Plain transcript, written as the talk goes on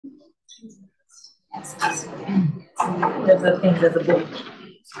There's a thing, there's a book.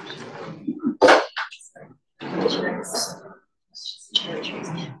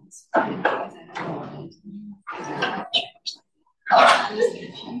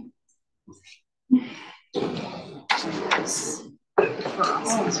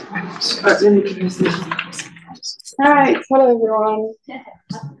 All right, hello everyone.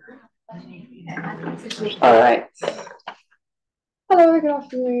 All right. Hello, good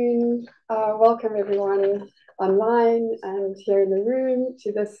afternoon. Welcome everyone online and here in the room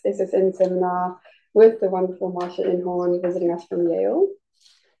to this SSN seminar with the wonderful Marcia Inhorn visiting us from Yale.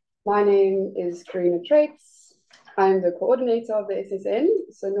 My name is Karina Traits. I'm the coordinator of the SSN.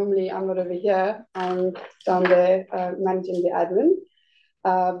 So normally I'm not over here, I'm down there managing the admin.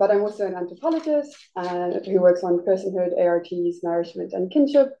 But I'm also an anthropologist who works on personhood, ARTs, nourishment, and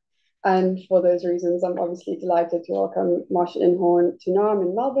kinship. And for those reasons, I'm obviously delighted to welcome Marcia Inhorn to NAM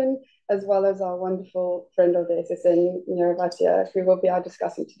in Melbourne, as well as our wonderful friend of the SSN, Marcia, who will be our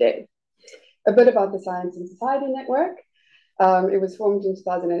discussant today. A bit about the Science and Society Network. It was formed in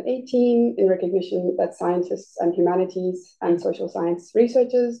 2018 in recognition that scientists and humanities and social science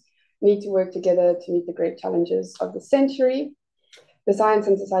researchers need to work together to meet the great challenges of the century. The Science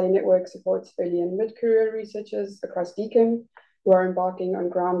and Society Network supports early and mid-career researchers across Deakin who are embarking on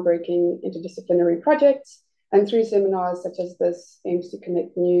groundbreaking interdisciplinary projects, and through seminars such as this aims to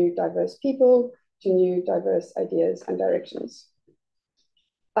connect new diverse people to new diverse ideas and directions.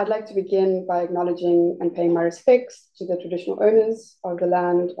 I'd like to begin by acknowledging and paying my respects to the traditional owners of the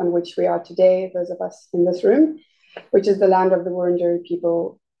land on which we are today, those of us in this room, which is the land of the Wurundjeri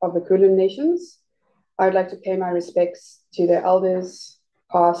people of the Kulin Nations. I would like to pay my respects to their elders,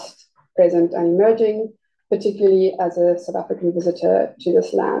 past, present, and emerging, particularly as a South African visitor to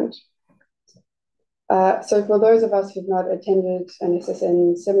this land. So for those of us who've not attended an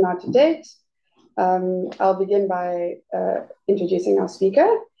SSN seminar to date, I'll begin by introducing our speaker,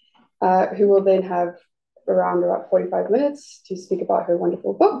 who will then have around about 45 minutes to speak about her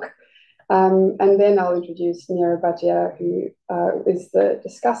wonderful book. And then I'll introduce Nira Bhatia, who is the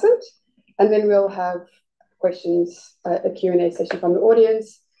discussant. And then we'll have questions, a Q&A session from the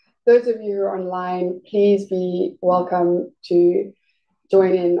audience. Those of you who are online, please be welcome to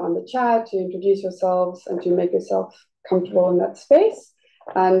join in on the chat, to introduce yourselves and to make yourself comfortable in that space.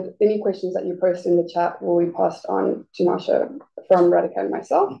 And any questions that you post in the chat will be passed on to Marcia from Radhika and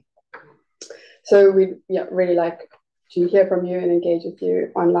myself. So we'd really like to hear from you and engage with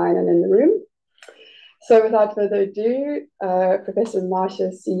you online and in the room. So without further ado, Professor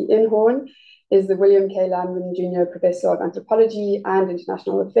Marcia C. Inhorn is the William K. Landman Jr. Professor of Anthropology and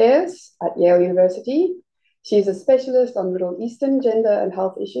International Affairs at Yale University. She is a specialist on Middle Eastern gender and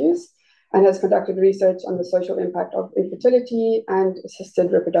health issues and has conducted research on the social impact of infertility and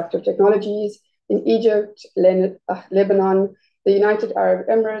assisted reproductive technologies in Egypt, Lebanon, the United Arab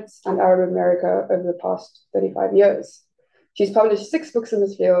Emirates, and Arab America over the past 35 years. She's published 6 books in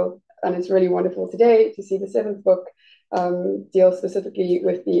this field, and it's really wonderful today to see the 7th book deal specifically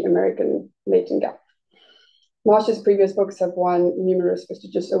with the American mating gap. Marcia's previous books have won numerous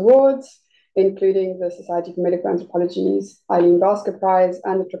prestigious awards, including the Society for Medical Anthropology's Eileen Basker Prize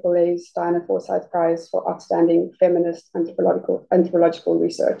and the AAA's Diana Forsyth Prize for Outstanding Feminist Anthropological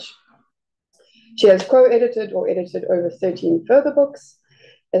Research. She has co-edited or edited over 13 further books,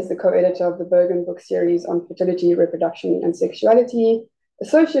 as the co-editor of the Bergen book series on fertility, reproduction, and sexuality,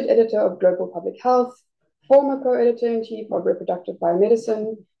 associate editor of Global Public Health, former co-editor-in-chief of Reproductive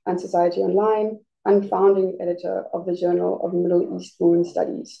Biomedicine and Society Online, and founding editor of the Journal of Middle East Women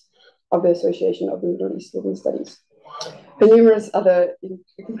Studies, of the Association of Middle East Women Studies. Her numerous other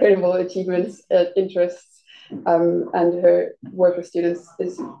incredible achievements, interests, and her work with students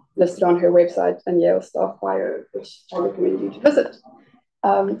is listed on her website and Yale staff bio, which I recommend you to visit.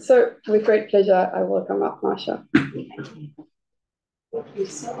 So with great pleasure, I welcome up Marcia. Thank you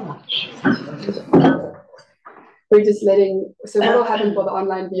so much. We're just so what will happen for the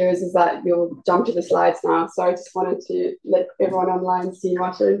online viewers is that you'll jump to the slides now. So I just wanted to let everyone online see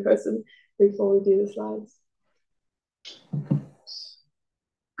Marcia in person before we do the slides.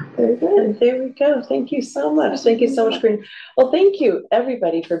 Very good. And there we go. Thank you so much. Thank you so much, Karina. Well, thank you,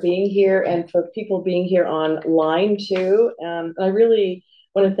 everybody, for being here and for people being here online, too. I really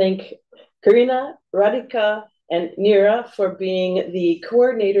want to thank Karina, Radhika, and Nira for being the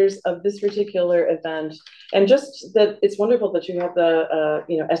coordinators of this particular event. And just that it's wonderful that you have the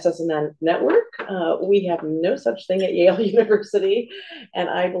SSN network. We have no such thing at Yale University. And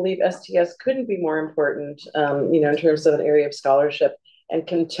I believe STS couldn't be more important, in terms of an area of scholarship and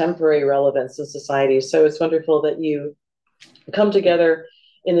contemporary relevance in society. So it's wonderful that you come together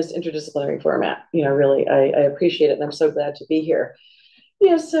in this interdisciplinary format. Really, I appreciate it, and I'm so glad to be here.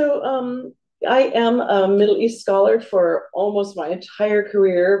 So I am a Middle East scholar for almost my entire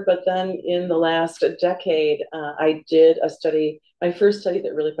career, but then in the last decade, I did my first study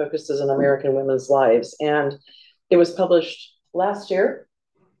that really focuses on American women's lives, and it was published last year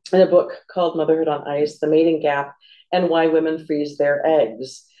in a book called Motherhood on Ice: The Mating Gap and Why Women Freeze Their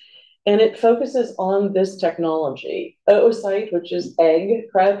Eggs. And it focuses on this technology. Oocyte, which is egg,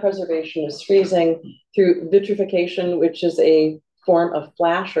 cryopreservation is freezing through vitrification, which is a form of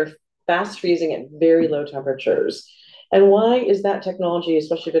flash or fast freezing at very low temperatures. And why is that technology,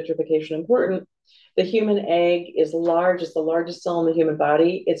 especially vitrification, important? The human egg is large, it's the largest cell in the human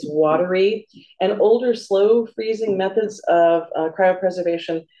body, it's watery, and older slow freezing methods of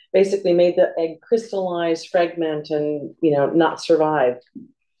cryopreservation basically made the egg crystallize, fragment, and not survive.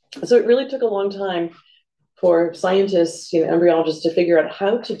 So it really took a long time for scientists, embryologists, to figure out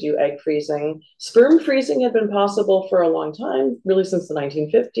how to do egg freezing. Sperm freezing had been possible for a long time, really since the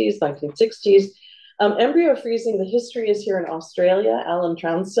 1950s, 1960s. Embryo freezing, the history is here in Australia. Alan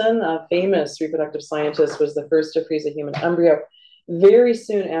Trounston, a famous reproductive scientist, was the first to freeze a human embryo very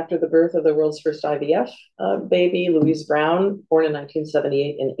soon after the birth of the world's first IVF baby, Louise Brown, born in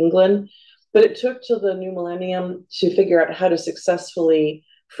 1978 in England. But it took till the new millennium to figure out how to successfully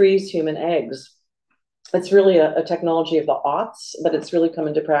freeze human eggs. It's really a technology of the aughts, but it's really come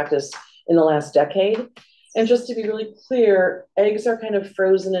into practice in the last decade. And just to be really clear, eggs are kind of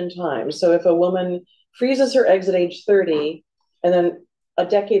frozen in time. So if a woman freezes her eggs at age 30, and then a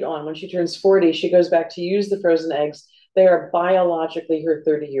decade on, when she turns 40, she goes back to use the frozen eggs, they are biologically her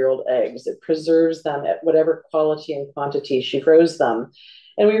 30-year-old eggs. It preserves them at whatever quality and quantity she froze them.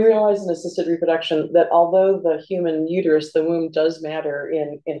 And we realize in assisted reproduction that although the human uterus, the womb, does matter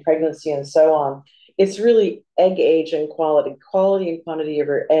in pregnancy and so on, it's really egg age and quality and quantity of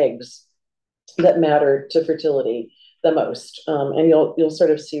your eggs that matter to fertility the most. And you'll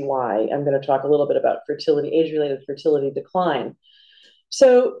sort of see why. I'm going to talk a little bit about fertility, age-related fertility decline.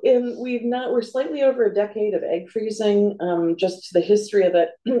 So we're slightly over a decade of egg freezing. Just the history of it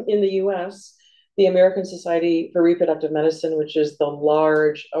in the US, the American Society for Reproductive Medicine, which is the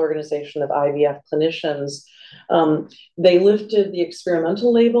large organization of IVF clinicians, they lifted the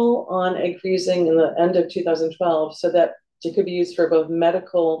experimental label on egg freezing in the end of 2012 so that it could be used for both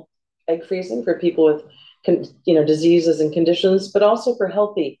medical egg freezing for people with diseases and conditions, but also for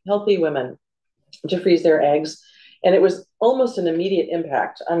healthy women to freeze their eggs. And it was almost an immediate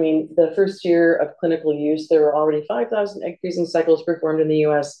impact. I mean, the first year of clinical use, there were already 5,000 egg freezing cycles performed in the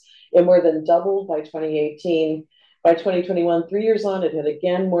US. It more than doubled by 2018. By 2021, 3 years on, it had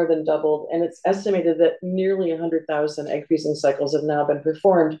again more than doubled. And it's estimated that nearly 100,000 egg freezing cycles have now been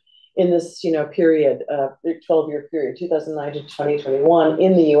performed in this period, 12-year period, 2009 to 2021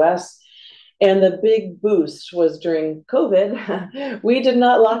 in the US. And the big boost was during COVID. We did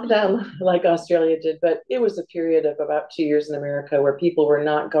not lock down like Australia did, but it was a period of about 2 years in America where people were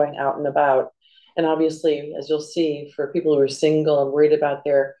not going out and about. And obviously, as you'll see, for people who are single and worried about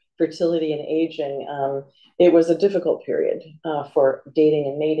their fertility and aging, it was a difficult period for dating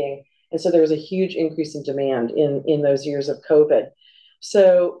and mating. And so there was a huge increase in demand in those years of COVID.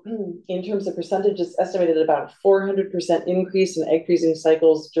 So in terms of percentages, estimated about 400% increase in egg freezing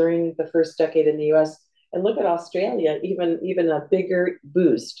cycles during the first decade in the US. And look at Australia, even a bigger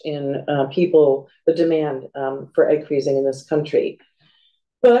boost in the demand for egg freezing in this country.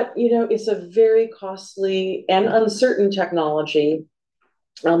 But, it's a very costly and uncertain technology.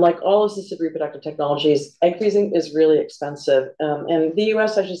 Like all assisted reproductive technologies, egg freezing is really expensive. And the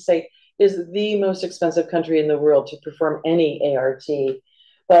US, I should say, is the most expensive country in the world to perform any ART.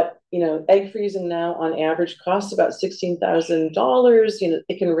 But, egg freezing now on average costs about $16,000.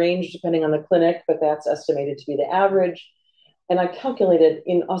 It can range depending on the clinic, but that's estimated to be the average. And I calculated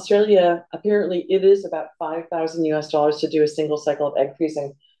in Australia, apparently it is about $5,000 US to do a single cycle of egg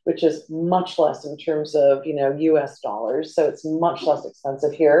freezing, which is much less in terms of, US dollars. So it's much less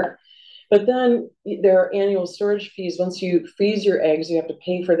expensive here. But then there are annual storage fees. Once you freeze your eggs, you have to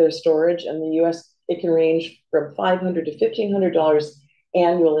pay for their storage. And the US, it can range from $500 to $1,500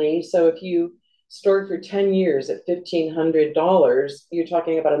 annually. So if you stored for 10 years at $1,500, you're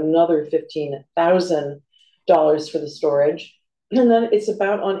talking about another $15,000 for the storage. And then it's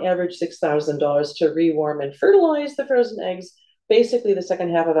about on average $6,000 to rewarm and fertilize the frozen eggs, basically the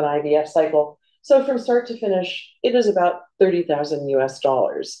second half of an IVF cycle. So from start to finish, it is about $30,000 US.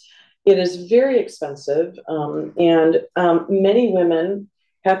 It is very expensive, and many women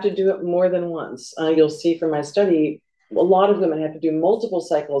have to do it more than once. You'll see from my study, a lot of women have to do multiple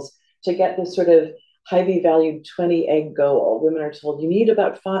cycles to get this sort of highly valued 20 egg goal. Women are told you need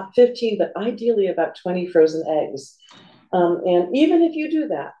about 15, but ideally about 20 frozen eggs. And even if you do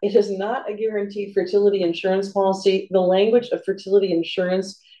that, it is not a guaranteed fertility insurance policy. The language of fertility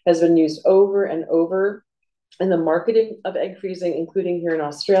insurance has been used over and over in the marketing of egg freezing, including here in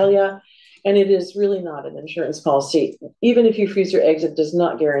Australia. And it is really not an insurance policy. Even if you freeze your eggs, it does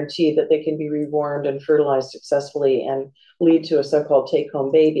not guarantee that they can be rewarmed and fertilized successfully and lead to a so-called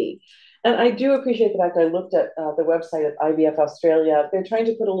take-home baby. And I do appreciate the fact I looked at the website at IVF Australia. They're trying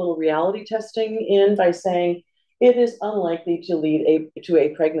to put a little reality testing in by saying it is unlikely to lead to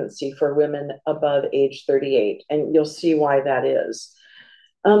a pregnancy for women above age 38. And you'll see why that is.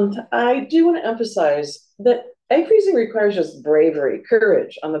 I do want to emphasize that egg freezing requires just bravery,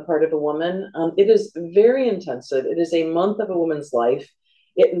 courage on the part of a woman. It is very intensive. It is a month of a woman's life.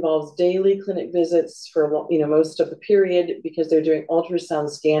 It involves daily clinic visits for most of the period because they're doing ultrasound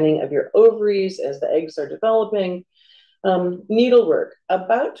scanning of your ovaries as the eggs are developing. Needlework.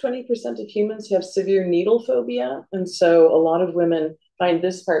 About 20% of humans have severe needle phobia. And so a lot of women find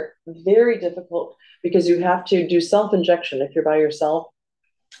this part very difficult because you have to do self-injection if you're by yourself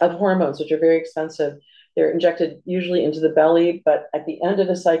of hormones, which are very expensive. They're injected usually into the belly, but at the end of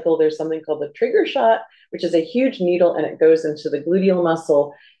the cycle, there's something called the trigger shot, which is a huge needle and it goes into the gluteal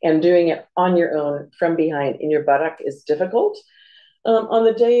muscle, and doing it on your own from behind in your buttock is difficult. On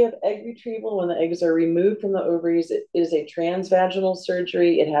the day of egg retrieval, when the eggs are removed from the ovaries, it is a transvaginal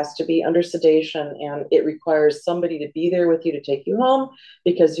surgery. It has to be under sedation, and it requires somebody to be there with you to take you home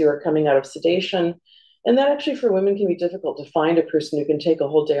because you are coming out of sedation. And that actually for women can be difficult to find a person who can take a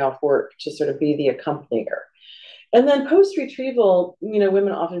whole day off work to sort of be the accompanier. And then post-retrieval,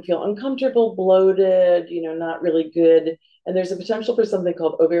 women often feel uncomfortable, bloated, not really good. And there's a potential for something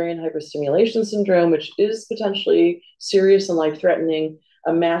called ovarian hyperstimulation syndrome, which is potentially serious and life-threatening,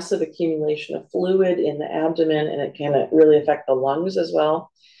 a massive accumulation of fluid in the abdomen, and it can really affect the lungs as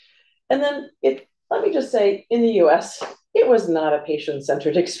well. And then let me just say, in the US, it was not a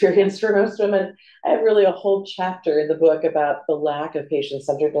patient-centered experience for most women. I have really a whole chapter in the book about the lack of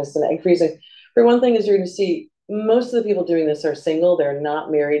patient-centeredness in egg freezing. For one thing, is you're going to see most of the people doing this are single, they're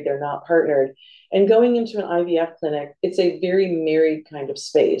not married, they're not partnered. And going into an IVF clinic, it's a very married kind of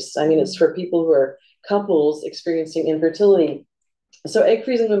space. I mean, it's for people who are couples experiencing infertility. So egg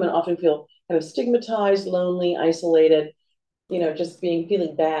freezing women often feel kind of stigmatized, lonely, isolated, just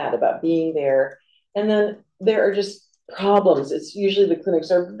feeling bad about being there. And then there are just problems. It's usually the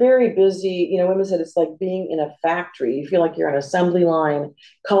clinics are very busy. Women said it's like being in a factory. You feel like you're on an assembly line,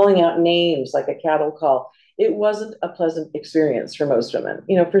 calling out names like a cattle call. It wasn't a pleasant experience for most women.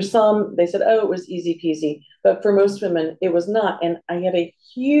 For some, they said, oh, it was easy peasy. But for most women, it was not. And I have a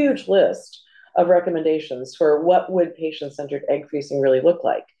huge list of recommendations for what would patient-centered egg freezing really look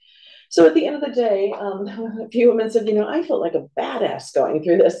like. So at the end of the day, a few women said, I felt like a badass going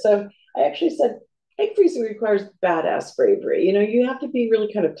through this. So I actually said, egg freezing requires badass bravery. You have to be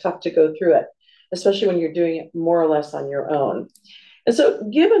really kind of tough to go through it, especially when you're doing it more or less on your own. And so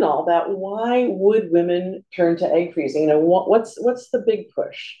given all that, why would women turn to egg freezing? What's the big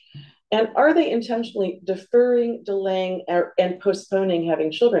push? And are they intentionally deferring, delaying, and postponing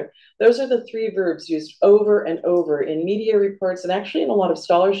having children? Those are the three verbs used over and over in media reports and actually in a lot of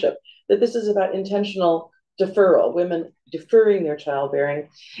scholarship, that this is about intentional deferral, women deferring their childbearing,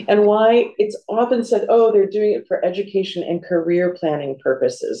 and why it's often said, oh, they're doing it for education and career planning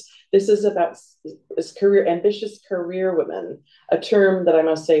purposes. This is about ambitious career women, a term that I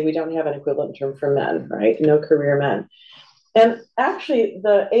must say we don't have an equivalent term for men, right? No career men. And actually,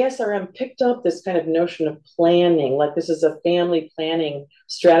 the ASRM picked up this kind of notion of planning, like this is a family planning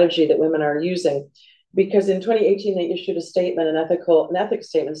strategy that women are using, because in 2018, they issued a statement, an ethics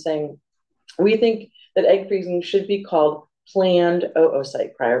statement saying, we think that egg freezing should be called planned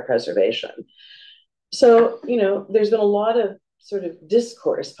oocyte cryopreservation. So, there's been a lot of sort of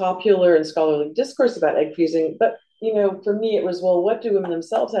discourse, popular and scholarly discourse about egg freezing, but, for me, it was, well, what do women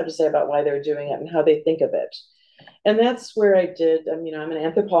themselves have to say about why they're doing it and how they think of it? And that's where I'm an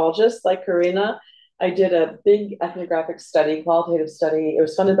anthropologist like Karina. I did a big ethnographic study, qualitative study. It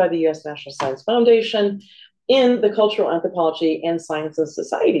was funded by the US National Science Foundation in the cultural anthropology and science and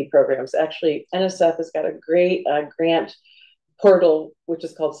society programs. Actually, NSF has got a great grant portal, which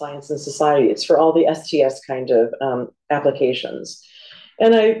is called Science and Society. It's for all the STS kind of applications.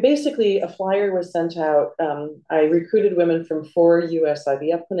 And a flyer was sent out. I recruited women from 4 US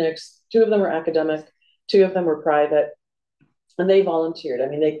IVF clinics. 2 of them were academic, 2 of them were private, and they volunteered.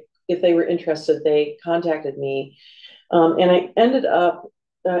 If they were interested, they contacted me. And I ended up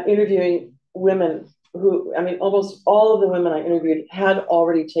interviewing women who, almost all of the women I interviewed had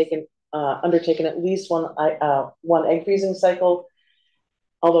already taken undertaken at least one egg freezing cycle,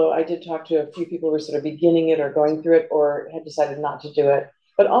 although I did talk to a few people who were sort of beginning it or going through it or had decided not to do it.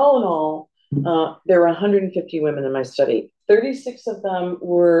 But all in all, there were 150 women in my study. 36 of them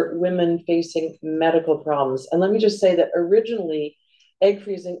were women facing medical problems. And let me just say that originally, egg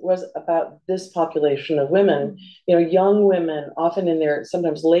freezing was about this population of women, young women, often in their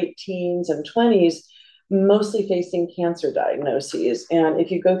sometimes late teens and 20s, mostly facing cancer diagnoses. And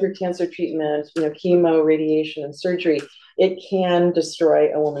if you go through cancer treatment, chemo, radiation, and surgery, it can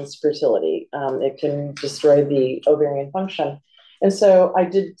destroy a woman's fertility. It can destroy the ovarian function. And so I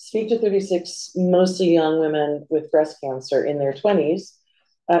did speak to 36 mostly young women with breast cancer in their 20s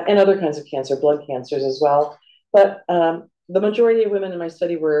and other kinds of cancer, blood cancers as well. But the majority of women in my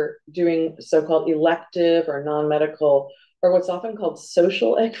study were doing so-called elective or non-medical, or what's often called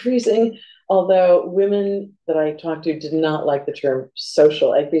social egg freezing, although women that I talked to did not like the term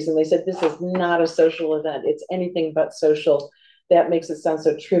social egg freezing. They said, this is not a social event. It's anything but social. That makes it sound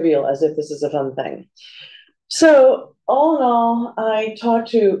so trivial, as if this is a fun thing. So all in all, I talked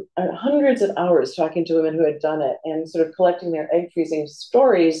to hundreds of hours talking to women who had done it and sort of collecting their egg freezing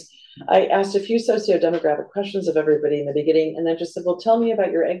stories. I asked a few socio-demographic questions of everybody in the beginning, and then just said, well, tell me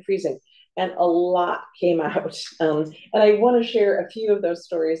about your egg freezing. And a lot came out. And I want to share a few of those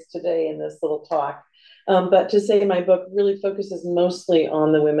stories today in this little talk. But to say my book really focuses mostly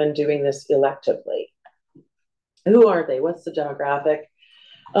on the women doing this electively. Who are they? What's the demographic?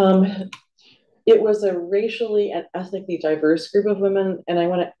 It was a racially and ethnically diverse group of women, and I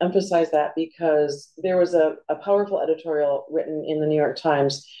want to emphasize that because there was a powerful editorial written in the New York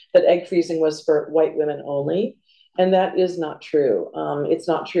Times that egg freezing was for white women only, and that is not true. It's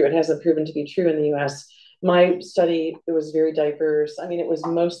not true. It hasn't proven to be true in the US. My study, it was very diverse. I mean, it was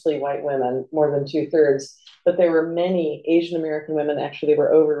mostly white women, more than 2/3, but there were many Asian American women, actually, they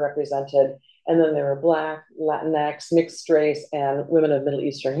were overrepresented. And then there were Black, Latinx, mixed race, and women of Middle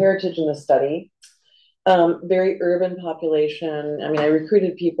Eastern heritage in the study. Very urban population. I mean, I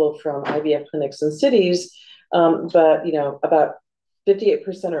recruited people from IVF clinics in cities, but about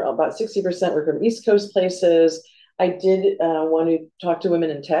 58% or about 60% were from East Coast places. I did want to talk to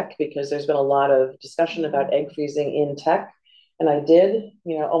women in tech because there's been a lot of discussion about egg freezing in tech. And I did,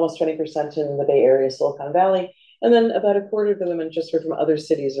 almost 20% in the Bay Area, Silicon Valley. And then about a quarter of the women just were from other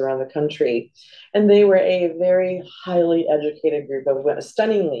cities around the country. And they were a very highly educated group of women,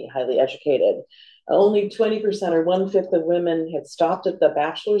 stunningly highly educated. Only 20% or 1/5 of women had stopped at the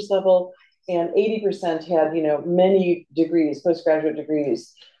bachelor's level, and 80% had, many degrees, postgraduate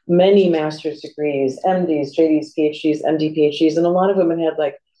degrees, many master's degrees, MDs, JDs, PhDs, MD, PhDs. And a lot of women had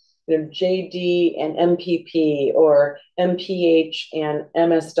JD and MPP or MPH and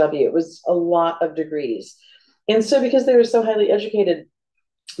MSW. It was a lot of degrees. And so because they were so highly educated,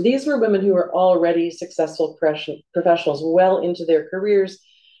 these were women who were already successful professionals well into their careers.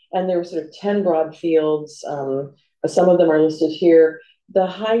 And there were sort of 10 broad fields. Some of them are listed here. The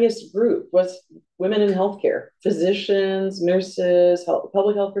highest group was women in healthcare, physicians, nurses,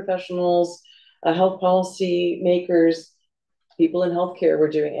 public health professionals, health policy makers. People in healthcare were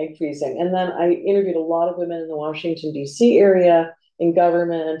doing egg freezing. And then I interviewed a lot of women in the Washington, D.C. area, in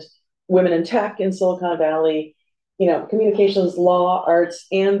government, women in tech in Silicon Valley, communications, law, arts,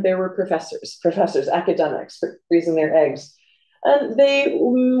 and there were professors, academics freezing their eggs. And they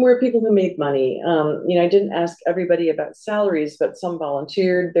were people who made money. I didn't ask everybody about salaries, but some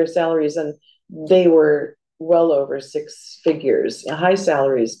volunteered their salaries, and they were well over 6 figures, high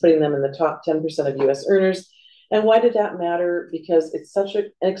salaries, putting them in the top 10% of US earners. And why did that matter? Because it's such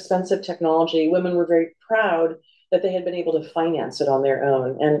an expensive technology. Women were very proud that they had been able to finance it on their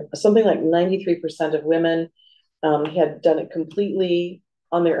own. And something like 93% of women had done it completely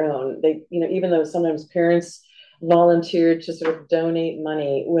on their own. They, even though sometimes parents volunteered to sort of donate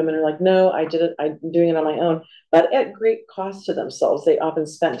money, women are like, no, I did it. I'm doing it on my own, but at great cost to themselves. They often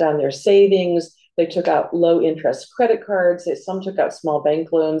spent down their savings. They took out low interest credit cards. Some took out small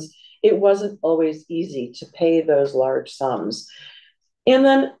bank loans. It wasn't always easy to pay those large sums. And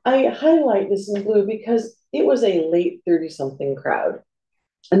then I highlight this in blue because it was a late 30-something crowd.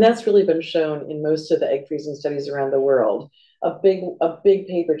 And that's really been shown in most of the egg freezing studies around the world. A big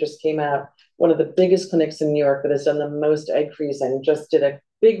paper just came out. One of the biggest clinics in New York that has done the most egg freezing just did a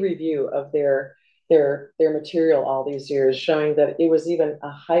big review of their material all these years, showing that it was even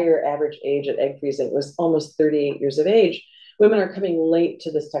a higher average age at egg freezing. It was almost 38 years of age. Women are coming late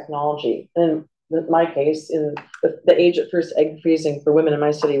to this technology. And in my case, in the age at first egg freezing for women in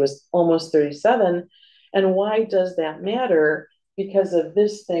my study was almost 37. And why does that matter? Because of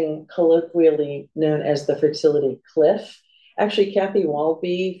this thing colloquially known as the fertility cliff. Actually, Kathy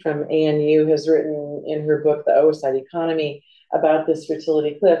Walby from ANU has written in her book, The Oocyte Economy, about this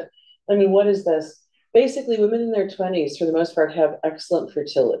fertility cliff. I mean, what is this? Basically, women in their 20s, for the most part, have excellent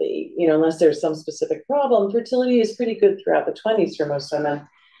fertility. Unless there's some specific problem, fertility is pretty good throughout the 20s for most women.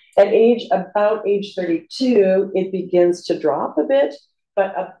 About age 32, it begins to drop a bit,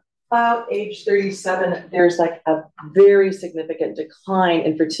 but about age 37, there's like a very significant decline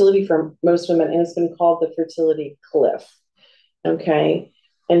in fertility for most women, and it's been called the fertility cliff. Okay.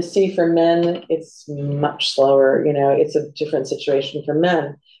 And see, for men, it's much slower. It's a different situation for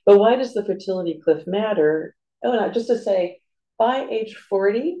men. But why does the fertility cliff matter? Oh, no, just to say, by age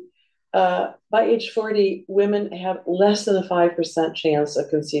 40, women have less than a 5% chance of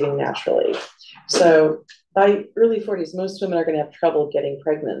conceiving naturally. So by early 40s, most women are going to have trouble getting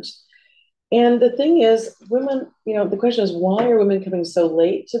pregnant. And the thing is, women, the question is, why are women coming so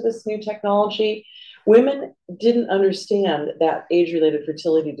late to this new technology? Women didn't understand that age-related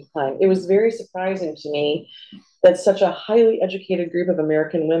fertility decline. It was very surprising to me that such a highly educated group of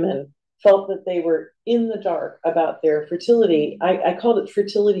American women felt that they were in the dark about their fertility. I called it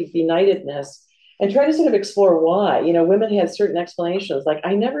fertility benightedness, and tried to sort of explore why. Women had certain explanations, like,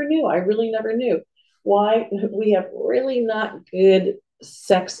 I never knew, I really never knew why we have really not good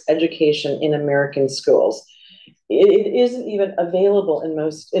sex education in American schools. It isn't even available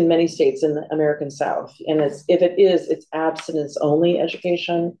in many states in the American South, and if it is, it's abstinence only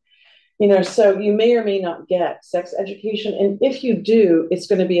education. So you may or may not get sex education, and if you do, it's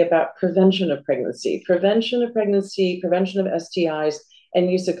going to be about prevention of pregnancy, prevention of STIs,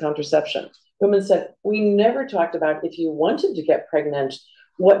 and use of contraception. Women said, we never talked about, if you wanted to get pregnant,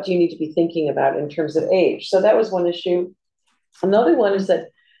 what do you need to be thinking about in terms of age? So that was one issue. Another one is that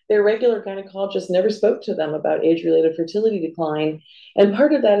their regular gynecologist never spoke to them about age-related fertility decline. And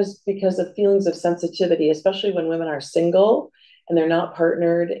part of that is because of feelings of sensitivity, especially when women are single and they're not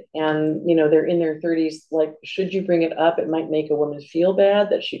partnered, and they're in their 30s. Like, should you bring it up? It might make a woman feel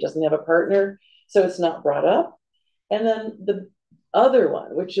bad that she doesn't have a partner, so it's not brought up. And then the other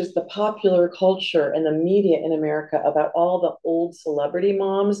one, which is the popular culture and the media in America about all the old celebrity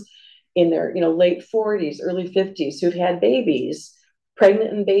moms in their late 40s, early 50s, who've had babies,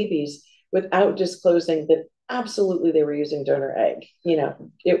 pregnant and babies, without disclosing that absolutely they were using donor egg.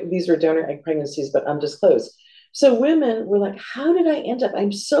 These were donor egg pregnancies, but undisclosed. So women were like, how did I end up?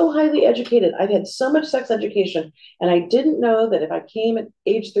 I'm so highly educated. I've had so much sex education, and I didn't know that if I came at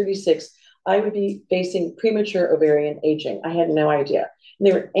age 36, I would be facing premature ovarian aging. I had no idea. And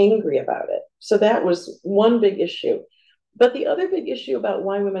they were angry about it. So that was one big issue. But the other big issue about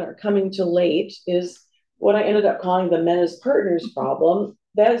why women are coming too late is what I ended up calling the men as partners problem.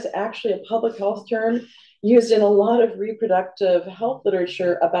 That is actually a public health term used in a lot of reproductive health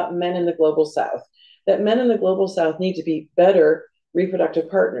literature about men in the global South, that men in the global South need to be better reproductive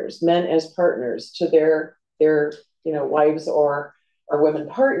partners, men as partners to their wives or women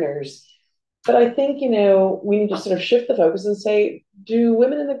partners. But I think, we need to sort of shift the focus and say, do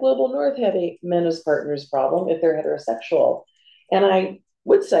women in the global North have a men as partners problem if they're heterosexual? And I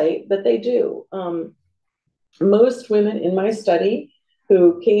would say that they do. Most women in my study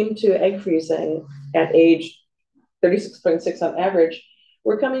who came to egg freezing at age 36.6 on average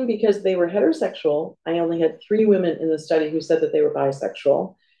were coming because they were heterosexual. I only had 3 women in the study who said that they were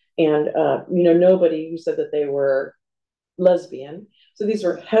bisexual, and nobody who said that they were lesbian. So these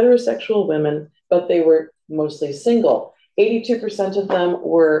were heterosexual women, but they were mostly single. 82% of them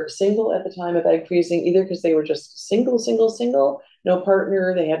were single at the time of egg freezing, either because they were just single, no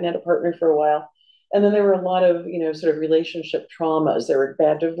partner, they hadn't had a partner for a while. And then there were a lot of, sort of relationship traumas. There were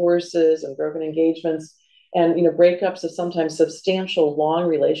bad divorces and broken engagements, and, breakups of sometimes substantial, long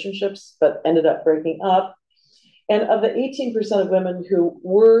relationships, but ended up breaking up. And of the 18% of women who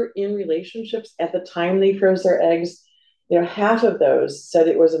were in relationships at the time they froze their eggs, half of those said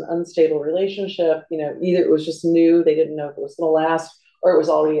it was an unstable relationship. Either it was just new, they didn't know if it was going to last, or it was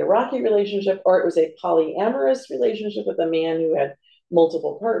already a rocky relationship, or it was a polyamorous relationship with a man who had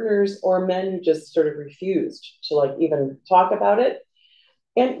multiple partners, or men who just sort of refused to even talk about it.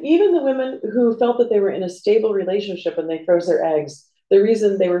 And even the women who felt that they were in a stable relationship when they froze their eggs, the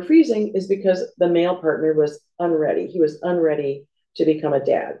reason they were freezing is because the male partner was unready. He was unready to become a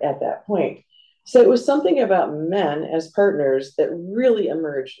dad at that point. So it was something about men as partners that really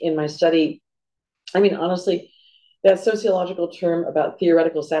emerged in my study. I mean, honestly, that sociological term about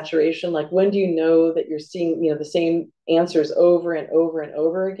theoretical saturation, like, when do you know that you're seeing, the same answers over and over and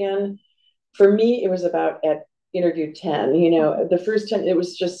over again? For me, it was about at interview 10, the first 10, it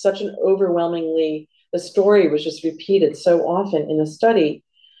was just such an overwhelmingly, the story was just repeated so often in the study.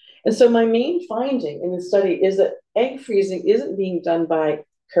 And so my main finding in the study is that egg freezing isn't being done by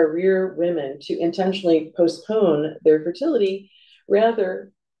career women to intentionally postpone their fertility.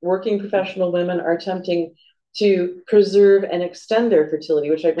 Rather, working professional women are attempting to preserve and extend their fertility,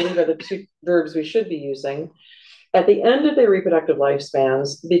 which I believe are the two verbs we should be using, at the end of their reproductive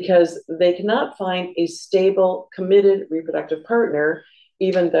lifespans because they cannot find a stable, committed reproductive partner,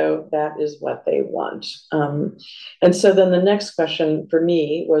 even though that is what they want. And so then the next question for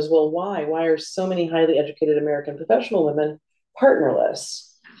me was, well, why? Why are so many highly educated American professional women partnerless?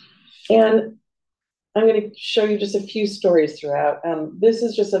 And I'm going to show you just a few stories throughout. This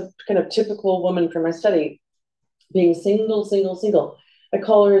is just a kind of typical woman from my study, being single, single, single. I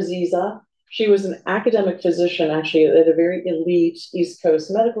call her Aziza. She was an academic physician, actually, at a very elite East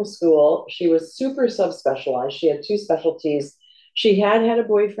Coast medical school. She was super subspecialized. She had two specialties. She had had a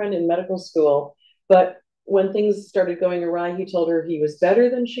boyfriend in medical school, but when things started going awry, he told her he was better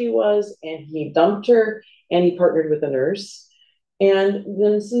than she was, and he dumped her, and he partnered with a nurse. And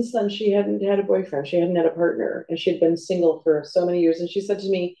then since then, she hadn't had a boyfriend. She hadn't had a partner, and she had been single for so many years. And she said to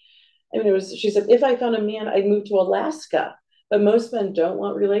me, she said, if I found a man, I'd move to Alaska. But most men don't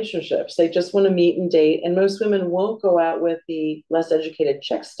want relationships. They just want to meet and date. And most women won't go out with the less educated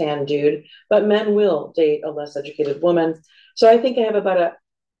check stand dude, but men will date a less educated woman. So I think I have about a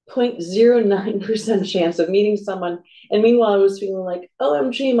 0.09% chance of meeting someone. And meanwhile, I was feeling like,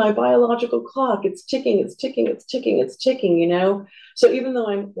 OMG, my biological clock, it's ticking, it's ticking, it's ticking, it's ticking, you know? So even though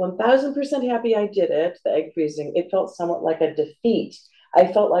I'm 1000% happy I did it, the egg freezing, it felt somewhat like a defeat.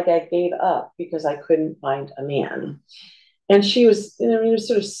 I felt like I gave up because I couldn't find a man. And she was,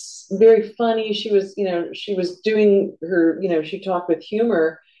 sort of very funny. She was, she was doing her, she talked with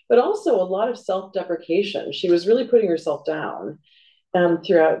humor, but also a lot of self-deprecation. She was really putting herself down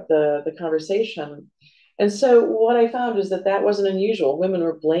throughout the conversation. And so what I found is that wasn't unusual. Women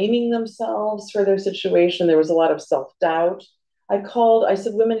were blaming themselves for their situation. There was a lot of self-doubt. I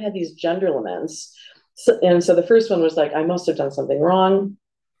said women had these gender laments. And so the first one was like, I must have done something wrong.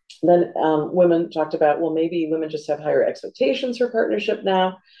 Then women talked about, well, maybe women just have higher expectations for partnership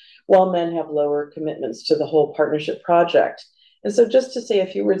now, while men have lower commitments to the whole partnership project. And so just to say a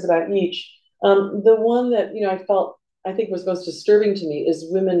few words about each, the one that, I think was most disturbing to me is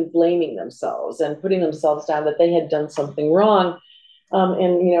women blaming themselves and putting themselves down that they had done something wrong.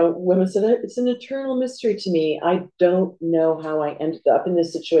 Women said, it's an eternal mystery to me. I don't know how I ended up in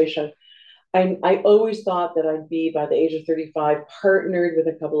this situation. I always thought that I'd be, by the age of 35, partnered with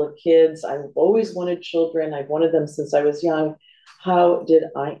a couple of kids. I've always wanted children. I've wanted them since I was young. How did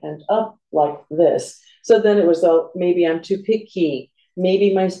I end up like this? So then it was, maybe I'm too picky.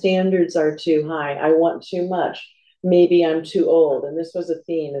 Maybe my standards are too high. I want too much. Maybe I'm too old. And this was a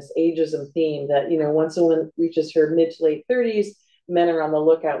theme, this ageism theme that, once a woman reaches her mid to late 30s, men are on the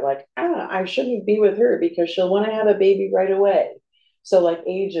lookout like, I shouldn't be with her because she'll want to have a baby right away. So like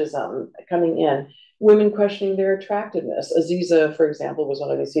ageism coming in, women questioning their attractiveness. Aziza, for example, was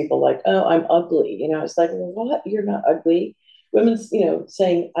one of these people like, I'm ugly. It's like, well, what? You're not ugly. Women,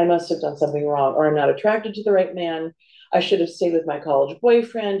 saying, I must have done something wrong, or I'm not attracted to the right man. I should have stayed with my college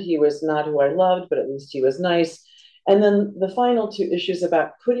boyfriend. He was not who I loved, but at least he was nice. And then the final two issues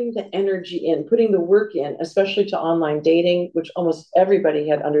about putting the energy in, putting the work in, especially to online dating, which almost everybody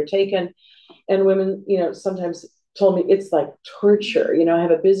had undertaken. And women, sometimes told me it's like torture. I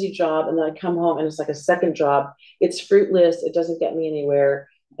have a busy job and then I come home and it's like a second job. It's fruitless. It doesn't get me anywhere.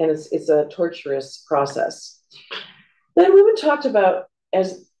 And it's a torturous process. Then women talked about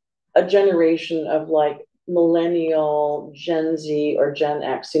as a generation of like millennial, Gen Z or Gen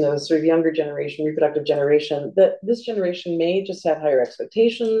X, the sort of younger generation, reproductive generation, that this generation may just have higher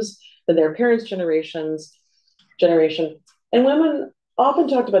expectations than their parents' generation. And women often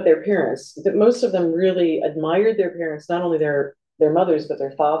talked about their parents, that most of them really admired their parents, not only their mothers, but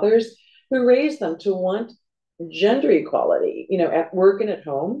their fathers, who raised them to want gender equality, at work and at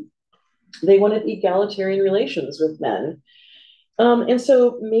home. They wanted egalitarian relations with men. And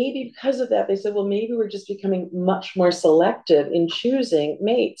so maybe because of that, they said, well, maybe we're just becoming much more selective in choosing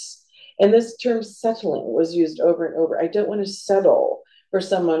mates. And this term settling was used over and over. I don't want to settle for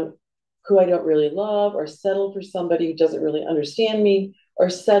someone who I don't really love, or settle for somebody who doesn't really understand me, or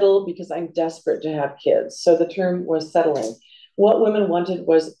settle because I'm desperate to have kids. So the term was settling. What women wanted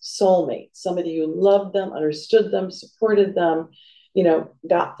was soulmate, somebody who loved them, understood them, supported them,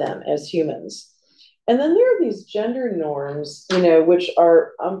 got them as humans. And then there are these gender norms, which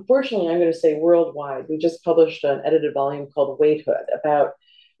are, unfortunately, I'm going to say worldwide. We just published an edited volume called Waithood about,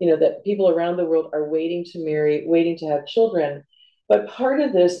 that people around the world are waiting to marry, waiting to have children. But part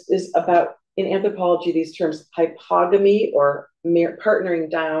of this is about, in anthropology, these terms hypogamy or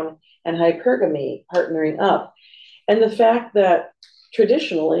partnering down, and hypergamy, partnering up. And the fact that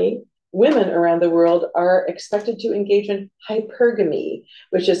traditionally women around the world are expected to engage in hypergamy,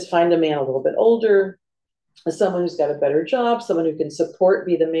 which is find a man a little bit older, someone who's got a better job, someone who can support,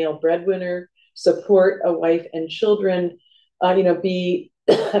 be the male breadwinner, support a wife and children, be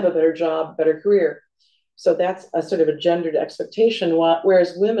have a better job, better career. So that's a sort of a gendered expectation.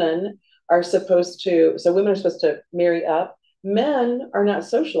 Whereas women are supposed to, so women are supposed to marry up. Men are not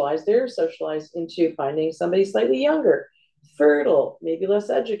socialized. They're socialized into finding somebody slightly younger, fertile, maybe less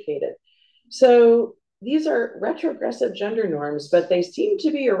educated. So these are retrogressive gender norms, but they seem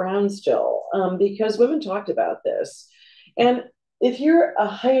to be around still because women talked about this. And if you're a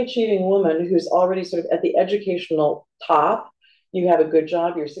high achieving woman who's already sort of at the educational top, you have a good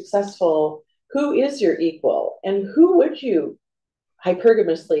job, you're successful, who is your equal? And who would you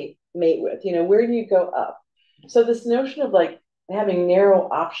hypergamously mate with? Where do you go up? So this notion of like having narrow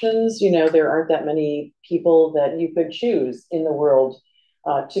options, there aren't that many people that you could choose in the world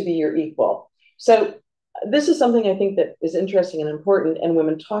to be your equal. So this is something I think that is interesting and important, and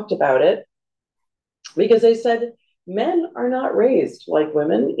women talked about it because they said men are not raised like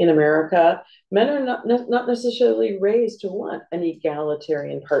women in America. Men are not necessarily raised to want an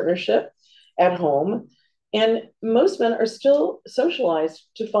egalitarian partnership at home. And most men are still socialized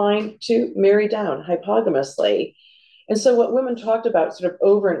to marry down hypogamously. And so what women talked about sort of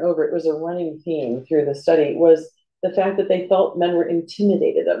over and over, it was a running theme through the study, was the fact that they felt men were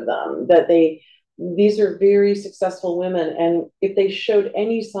intimidated of them, that these are very successful women. And if they showed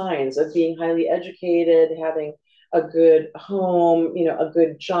any signs of being highly educated, having a good home, a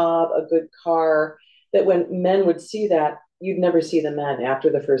good job, a good car, that when men would see that, you'd never see the men after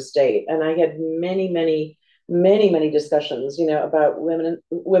the first date. And I had many discussions, about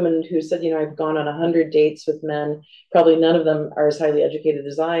women who said, I've gone on 100 dates with men. Probably none of them are as highly educated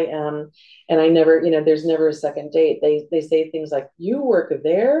as I am. And I never, there's never a second date. They say things like, you work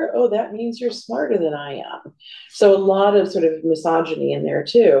there? Oh, that means you're smarter than I am. So a lot of sort of misogyny in there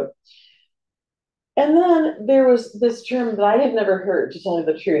too. And then there was this term that I had never heard, to tell you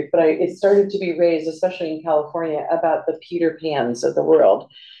the truth, but it started to be raised, especially in California, about the Peter Pans of the world.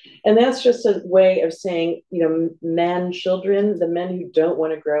 And that's just a way of saying, man children, the men who don't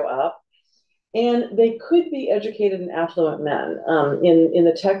want to grow up. And they could be educated and affluent men. In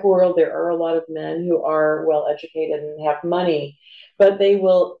the tech world, there are a lot of men who are well educated and have money, but they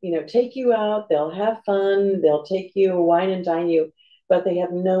will, take you out, they'll have fun, they'll take you, wine and dine you, but they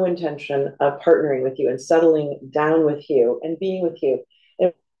have no intention of partnering with you and settling down with you and being with you.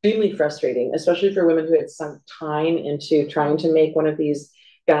 It's extremely frustrating, especially for women who had sunk time into trying to make one of these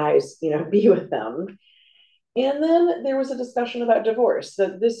guys, be with them. And then there was a discussion about divorce. So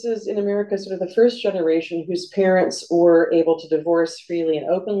this is in America, sort of the first generation whose parents were able to divorce freely and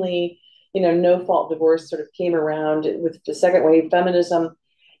openly. No fault divorce sort of came around with the second wave feminism.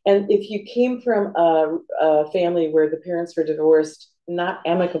 And if you came from a family where the parents were divorced, not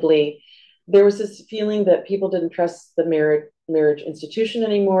amicably, there was this feeling that people didn't trust the marriage institution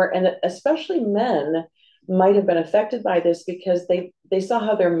anymore, and that especially men might have been affected by this because they saw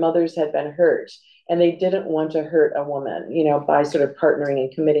how their mothers had been hurt, and they didn't want to hurt a woman, by sort of partnering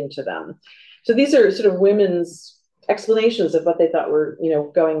and committing to them. So these are sort of women's explanations of what they thought were,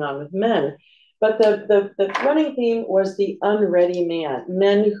 going on with men. But the running theme was the unready man,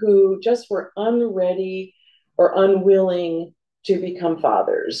 men who just were unready or unwilling to become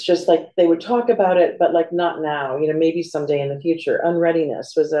fathers. Just like they would talk about it, but like not now, maybe someday in the future.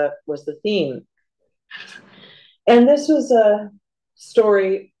 Unreadiness was the theme. And this was a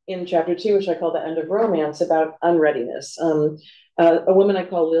story in chapter 2, which I call The End of Romance, about unreadiness. A woman I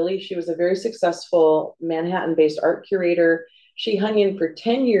call Lily, she was a very successful Manhattan-based art curator. She hung in for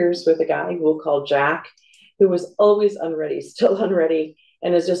 10 years with a guy who we'll call Jack, who was always unready, still unready.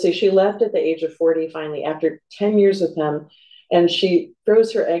 And as I say, she left at the age of 40, finally, after 10 years with him. And she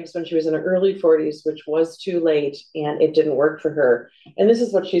froze her eggs when she was in her early 40s, which was too late, and it didn't work for her. And this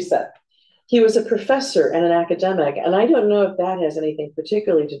is what she said. He was a professor and an academic, and I don't know if that has anything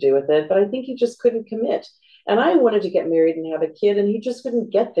particularly to do with it, but I think he just couldn't commit. And I wanted to get married and have a kid, and he just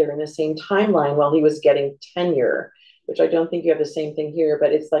couldn't get there in the same timeline while he was getting tenure, which I don't think you have the same thing here,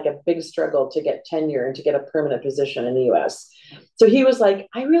 but it's like a big struggle to get tenure and to get a permanent position in the US. So he was like,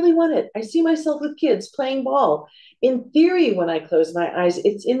 I really want it. I see myself with kids playing ball. In theory, when I close my eyes,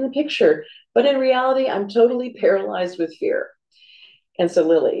 it's in the picture, but in reality, I'm totally paralyzed with fear. And so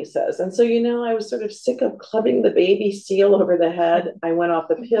Lily says, and so, I was sort of sick of clubbing the baby seal over the head. I went off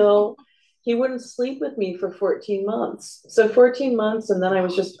the pill. He wouldn't sleep with me for 14 months. So 14 months, and then I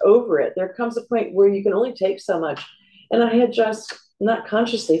was just over it. There comes a point where you can only take so much. And I had just not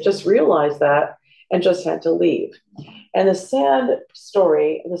consciously just realized that. and just had to leave. And the sadness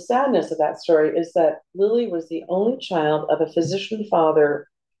of that story is that Lily was the only child of a physician father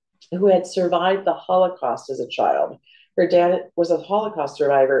who had survived the Holocaust as a child. Her dad was a Holocaust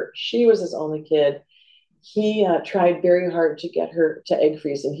survivor. She was his only kid. He tried very hard to get her to egg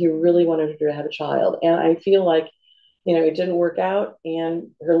freeze, and he really wanted her to have a child. And I feel like, it didn't work out, and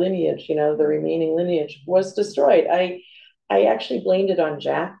her lineage, the remaining lineage, was destroyed. I actually blamed it on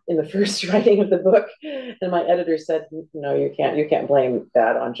Jack in the first writing of the book, and my editor said, "No, you can't blame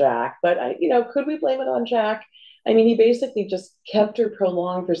that on Jack." But could we blame it on Jack? I mean, he basically just kept her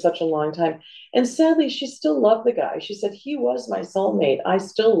prolonged for such a long time, and sadly, she still loved the guy. She said, "He was my soulmate. I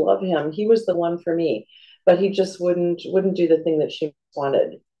still love him. He was the one for me," but he just wouldn't do the thing that she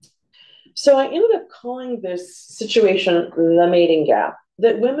wanted. So I ended up calling this situation the mating gap.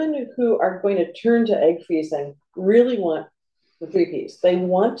 That women who are going to turn to egg freezing really want the three Ps. They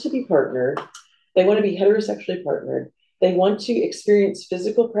want to be partnered. They want to be heterosexually partnered. They want to experience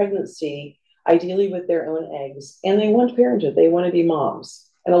physical pregnancy, ideally with their own eggs. And they want parenthood. They want to be moms.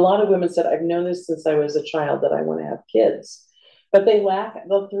 And a lot of women said, "I've known this since I was a child, that I want to have kids." But they lack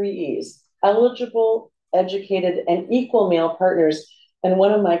the three E's: eligible, educated, and equal male partners. And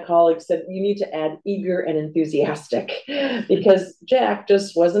one of my colleagues said, "You need to add eager and enthusiastic," because Jack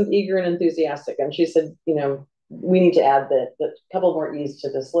just wasn't eager and enthusiastic. And she said, we need to add the couple more E's to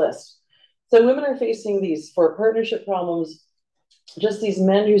this list. So women are facing these for partnership problems, just these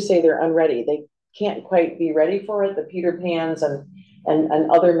men who say they're unready. They can't quite be ready for it, the Peter Pans and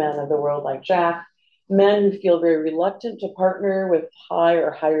other men of the world like Jack. Men who feel very reluctant to partner with high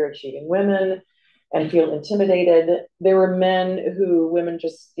or higher achieving women and feel intimidated. There were men who women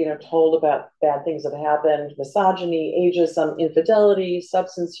just, told about bad things that happened: misogyny, ageism, infidelity,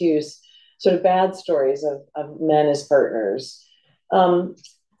 substance use, sort of bad stories of men as partners. And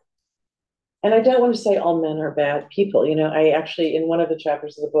I don't want to say all men are bad people. I actually, in one of the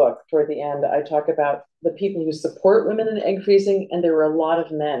chapters of the book, toward the end, I talk about the people who support women in egg freezing, and there were a lot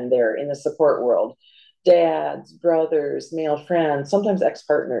of men there in the support world: dads, brothers, male friends, sometimes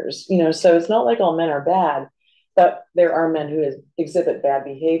ex-partners. So it's not like all men are bad, but there are men who exhibit bad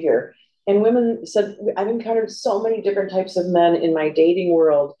behavior. And women said, "I've encountered so many different types of men in my dating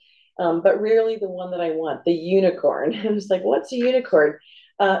world, but rarely the one that I want, the unicorn." And I was like, "What's a unicorn?"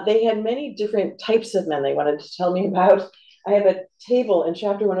 They had many different types of men they wanted to tell me about. I have a table in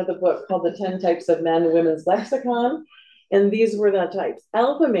chapter 1 of the book called "The 10 Types of Men, Women's Lexicon." And these were the types: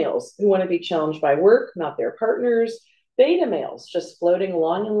 alpha males who want to be challenged by work, not their partners; beta males just floating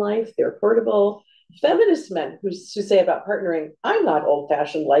along in life, they're portable; feminist men who say about partnering, "I'm not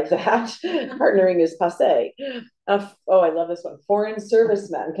old-fashioned like that. Partnering is passé." I love this one: foreign service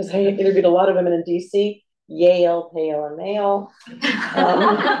men, because I interviewed a lot of women in DC. Yale, pale, and male.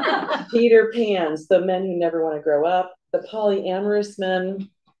 Peter Pans, the men who never want to grow up; the polyamorous men,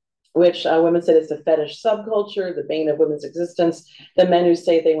 which women said it's a fetish subculture, the bane of women's existence; the men who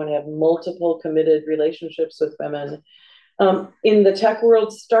say they want to have multiple committed relationships with women. In the tech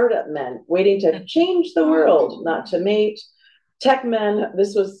world, startup men waiting to change the world, not to mate. Tech men,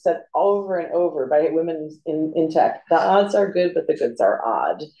 this was said over and over by women in tech: the odds are good, but the goods are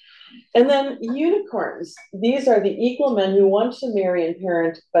odd. And then unicorns. These are the equal men who want to marry and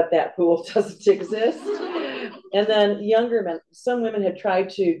parent, but that pool doesn't exist. And then younger men. Some women had tried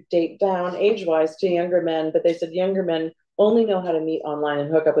to date down age-wise to younger men, but they said younger men only know how to meet online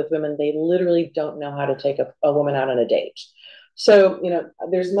and hook up with women. They literally don't know how to take a woman out on a date. So,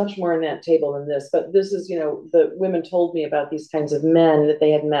 there's much more in that table than this, but this is, the women told me about these kinds of men that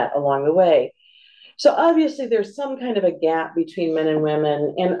they had met along the way. So obviously there's some kind of a gap between men and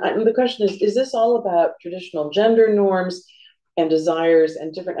women. And the question is this all about traditional gender norms and desires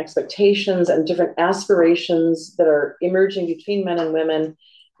and different expectations and different aspirations that are emerging between men and women?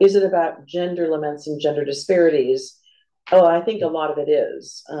 Is it about gender laments and gender disparities? Oh, I think a lot of it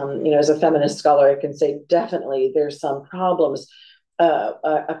is. As a feminist scholar, I can say definitely there's some problems.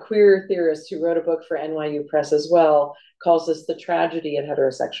 A queer theorist who wrote a book for NYU Press as well calls this the tragedy of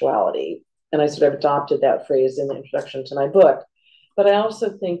heterosexuality. And I sort of adopted that phrase in the introduction to my book. But I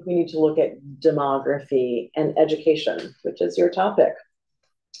also think we need to look at demography and education, which is your topic.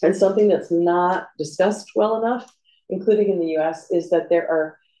 And something that's not discussed well enough, including in the US, is that there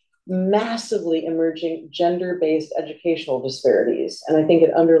are massively emerging gender-based educational disparities. And I think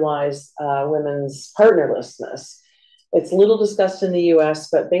it underlies women's partnerlessness. It's little discussed in the US,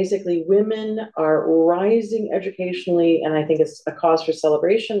 but basically women are rising educationally, and I think it's a cause for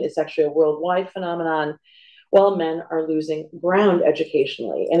celebration. It's actually a worldwide phenomenon, while men are losing ground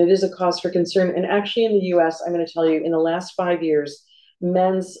educationally. And it is a cause for concern. And actually in the US, I'm going to tell you, in the last 5 years,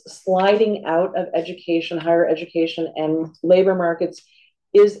 men's sliding out of education, higher education, and labor markets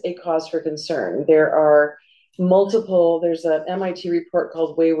is a cause for concern. There's an MIT report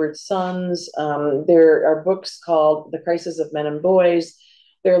called Wayward Sons. There are books called The Crisis of Men and Boys.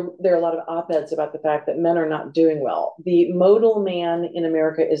 There are a lot of op-eds about the fact that men are not doing well. The modal man in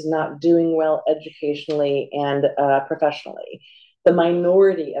America is not doing well educationally and professionally. The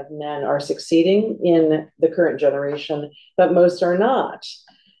minority of men are succeeding in the current generation, but most are not.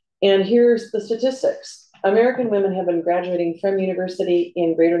 And here's the statistics. American women have been graduating from university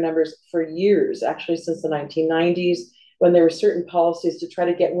in greater numbers for years, actually since the 1990s, when there were certain policies to try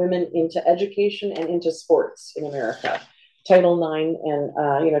to get women into education and into sports in America. Title IX, and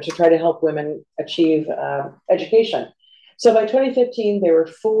to try to help women achieve education. So by 2015, there were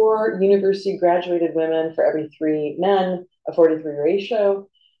 4 university graduated women for every 3 men, a 4-to-3 ratio.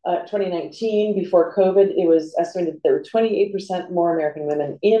 2019, before COVID, it was estimated that there were 28% more American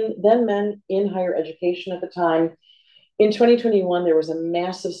women than men in higher education at the time. In 2021, there was a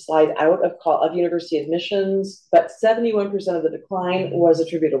massive slide out of university admissions, but 71% of the decline was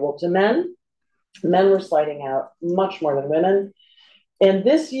attributable to men. Men were sliding out much more than women. And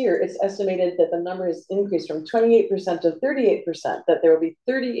this year, it's estimated that the number has increased from 28% to 38%, that there will be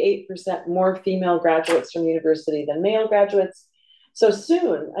 38% more female graduates from university than male graduates. So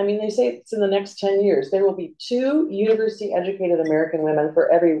soon, I mean, they say it's in the next 10 years, there will be 2 university-educated American women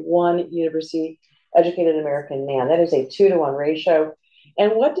for every 1 university-educated American man. That is a 2-to-1 ratio.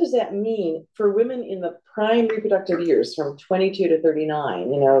 And what does that mean for women in the prime reproductive years from 22 to 39,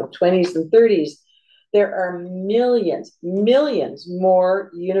 20s and 30s? There are millions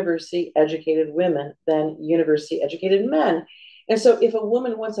more university-educated women than university-educated men. And so if a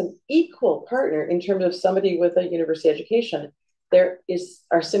woman wants an equal partner in terms of somebody with a university education, there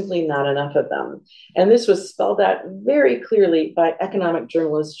are simply not enough of them. And this was spelled out very clearly by economic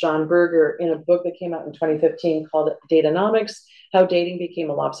journalist John Berger in a book that came out in 2015 called Datanomics, How Dating Became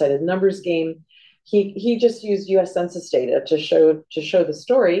a Lopsided Numbers Game. He just used US Census data to show the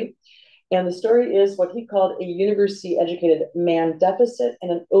story. And the story is what he called a university-educated man deficit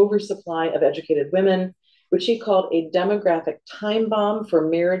and an oversupply of educated women, which he called a demographic time bomb for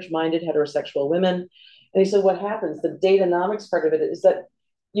marriage-minded heterosexual women. And he said, what happens, the Datanomics part of it is that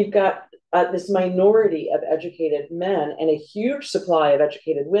you've got this minority of educated men and a huge supply of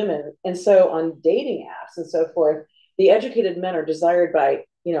educated women. And so on dating apps and so forth, the educated men are desired by,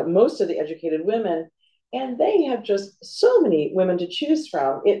 most of the educated women, and they have just so many women to choose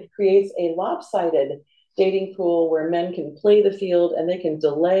from. It creates a lopsided dating pool where men can play the field and they can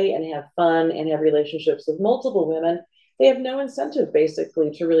delay and have fun and have relationships with multiple women. They have no incentive,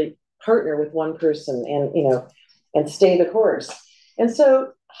 basically, to really partner with one person and stay the course. And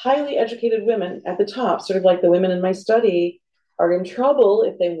so highly educated women at the top, sort of like the women in my study, are in trouble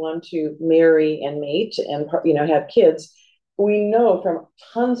if they want to marry and mate and have kids. We know from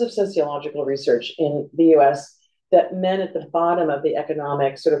tons of sociological research in the US that men at the bottom of the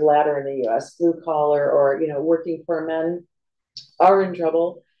economic sort of ladder in the US, blue collar or working poor men, are in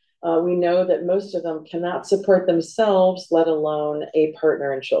trouble. We know that most of them cannot support themselves, let alone a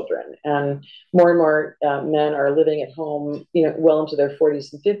partner and children. And more men are living at home, well into their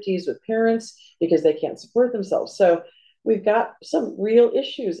 40s and 50s with parents because they can't support themselves. So we've got some real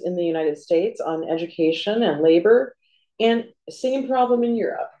issues in the United States on education and labor, and same problem in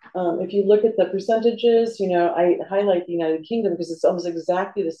Europe. If you look at the percentages, I highlight the United Kingdom because it's almost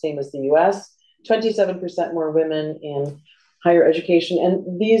exactly the same as the US, 27% more women in higher education.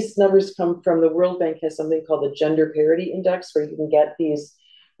 And these numbers come from the World Bank has something called the Gender Parity Index, where you can get these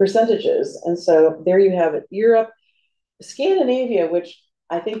percentages. And so there you have it. Europe, Scandinavia, which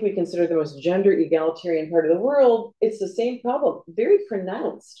I think we consider the most gender egalitarian part of the world, it's the same problem, very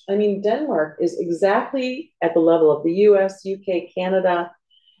pronounced. I mean, Denmark is exactly at the level of the US, UK, Canada.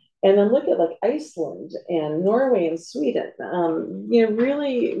 And then look at like Iceland and Norway and Sweden,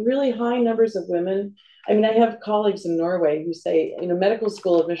 really, really high numbers of women. I mean, I have colleagues in Norway who say, medical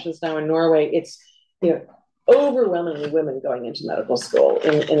school admissions now in Norway, it's, overwhelmingly women going into medical school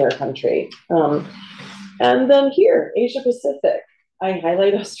in their country. And then here, Asia Pacific, I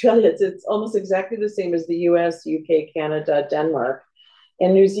highlight Australia. It's almost exactly the same as the US, UK, Canada, Denmark,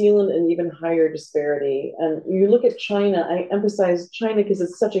 and New Zealand, an even higher disparity. And you look at China, I emphasize China because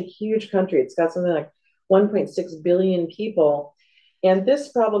it's such a huge country. It's got something like 1.6 billion people. And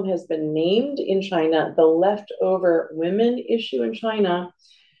this problem has been named in China the leftover women issue in China.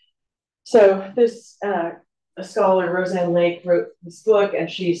 So this scholar, Roseanne Lake, wrote this book, and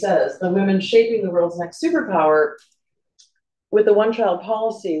she says, the women shaping the world's next superpower with the one-child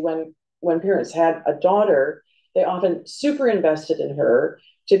policy when parents had a daughter, They often super invested in her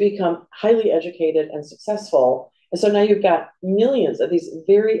to become highly educated and successful. And so now you've got millions of these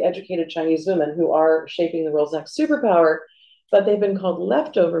very educated Chinese women who are shaping the world's next superpower, but they've been called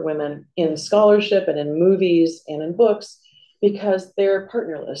leftover women in scholarship and in movies and in books because they're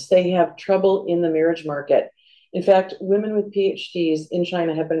partnerless. They have trouble in the marriage market. In fact, women with PhDs in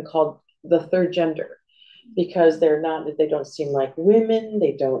China have been called the third gender because they don't seem like women,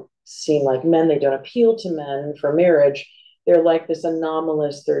 they don't seem like men, they don't appeal to men for marriage. They're like this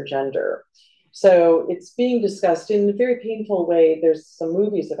anomalous third gender. So it's being discussed in a very painful way. There's some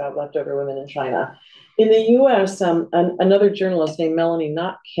movies about leftover women in China. In the US, another journalist named Melanie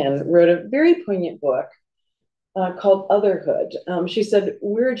Notkin wrote a very poignant book called Motherhood. She said,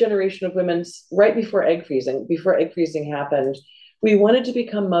 we're a generation of women right before egg freezing happened. We wanted to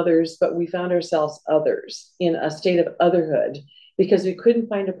become mothers, but we found ourselves others in a state of otherhood because we couldn't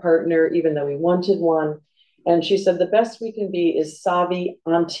find a partner, even though we wanted one. And she said, the best we can be is savvy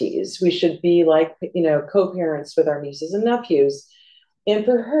aunties. We should be like, co-parents with our nieces and nephews. And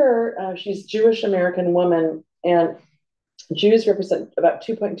for her, she's Jewish American woman, and Jews represent about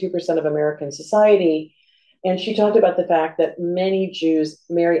 2.2% of American society. And she talked about the fact that many Jews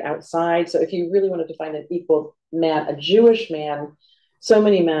marry outside. So if you really wanted to find an equal man, a Jewish man, so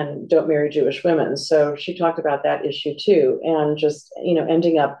many men don't marry Jewish women. So she talked about that issue too, and just,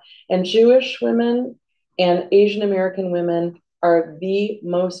 ending up. And Jewish women and Asian American women are the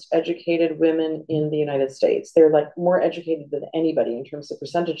most educated women in the United States. They're like more educated than anybody in terms of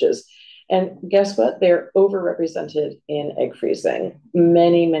percentages. And guess what? They're overrepresented in egg freezing.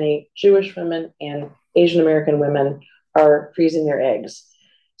 Many, many Jewish women and Asian American women are freezing their eggs.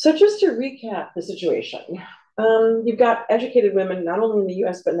 So just to recap the situation, you've got educated women, not only in the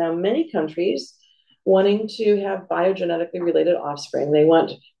US, but now many countries wanting to have biogenetically related offspring. They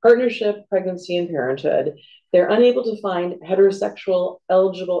want partnership, pregnancy, and parenthood. They're unable to find heterosexual,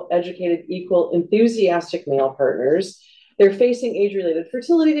 eligible, educated, equal, enthusiastic male partners. They're facing age-related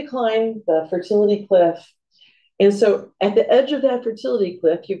fertility decline, the fertility cliff. And so at the edge of that fertility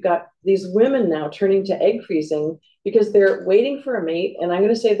cliff, you've got these women now turning to egg freezing because they're waiting for a mate. And I'm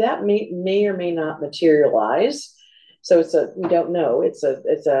going to say that mate may or may not materialize. So we don't know. It's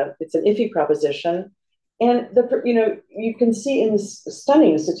an iffy proposition. And you can see in this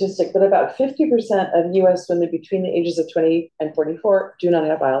stunning statistic that about 50% of US women between the ages of 20 and 44 do not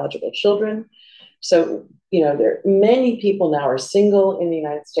have biological children. So, there many people now are single in the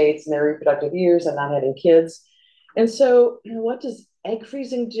United States in their reproductive years and not having kids. And so, what does egg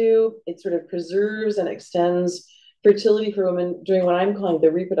freezing do? It sort of preserves and extends fertility for women during what I'm calling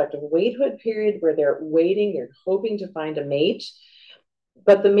the reproductive waithood period, where they're waiting, they're hoping to find a mate.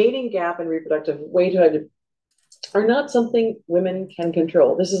 But the mating gap and reproductive waithood are not something women can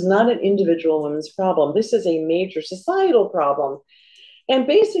control. This is not an individual woman's problem. This is a major societal problem. And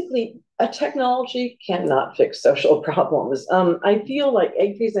basically, a technology cannot fix social problems. I feel like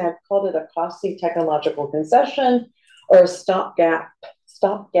egg freezing, I've called it a costly technological concession or a stopgap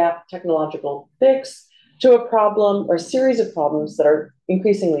technological fix to a problem or a series of problems that are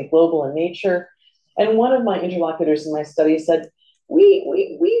increasingly global in nature. And one of my interlocutors in my study said, we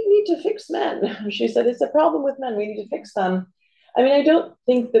need to fix men. She said, it's a problem with men. We need to fix them. I mean, I don't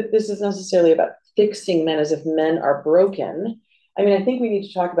think that this is necessarily about fixing men as if men are broken. I mean, I think we need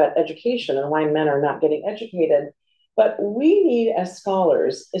to talk about education and why men are not getting educated. But we need, as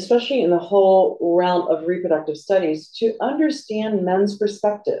scholars, especially in the whole realm of reproductive studies, to understand men's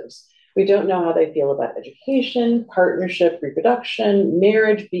perspectives. We don't know how they feel about education, partnership, reproduction,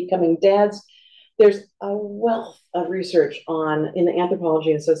 marriage, becoming dads. There's a wealth of research in the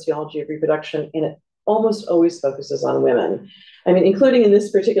anthropology and sociology of reproduction, and it almost always focuses on women. I mean, including in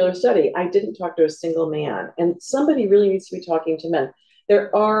this particular study, I didn't talk to a single man, and somebody really needs to be talking to men.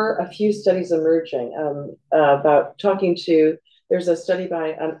 There are a few studies emerging about talking to, there's a study by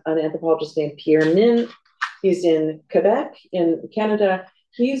an anthropologist named Pierre Min. He's in Quebec, in Canada.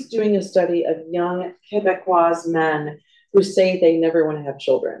 He's doing a study of young Quebecois men who say they never want to have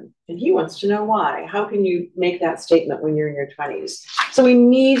children. And he wants to know why. How can you make that statement when you're in your 20s? So we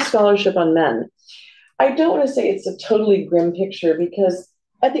need scholarship on men. I don't want to say it's a totally grim picture because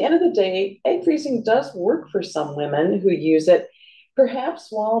at the end of the day, egg freezing does work for some women who use it, perhaps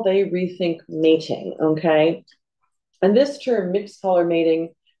while they rethink mating, okay? And this term, mixed color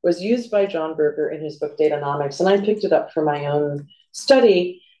mating, was used by John Berger in his book Datanomics, and I picked it up for my own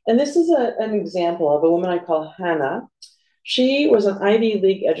study. And this is an example of a woman I call Hannah. She was an Ivy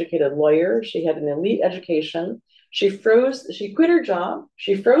League educated lawyer. She had an elite education. She quit her job.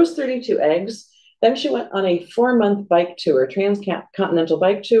 She froze 32 eggs. Then she went on a 4-month bike tour, transcontinental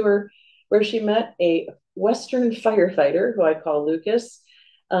bike tour, where she met a Western firefighter who I call Lucas.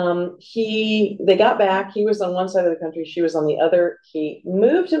 They got back. He was on one side of the country, she was on the other. He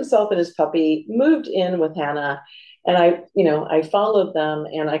moved himself and his puppy, moved in with Hannah, and I followed them,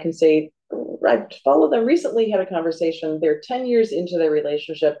 and I can say I followed them recently. Had a conversation. They're 10 years into their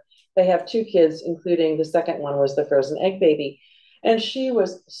relationship. They have 2 kids, including the second one was the frozen egg baby. And she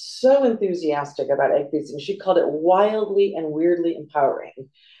was so enthusiastic about egg freezing. She called it wildly and weirdly empowering.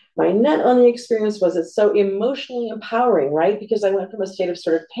 My net on the experience was it's so emotionally empowering, right? Because I went from a state of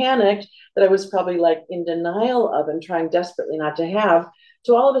sort of panic that I was probably like in denial of and trying desperately not to have,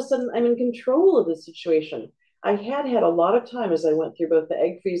 to all of a sudden I'm in control of the situation. I had a lot of time as I went through both the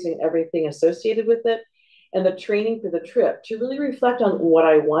egg freezing, everything associated with it, and the training for the trip to really reflect on what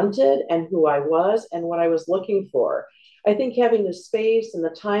I wanted and who I was and what I was looking for. I think having the space and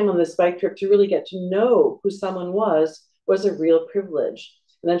the time on this bike trip to really get to know who someone was a real privilege.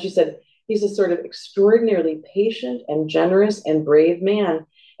 And then she said, he's a sort of extraordinarily patient and generous and brave man.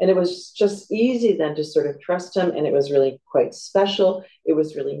 And it was just easy then to sort of trust him. And it was really quite special. It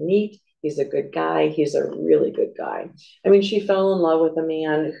was really neat. He's a good guy. He's a really good guy. I mean, she fell in love with a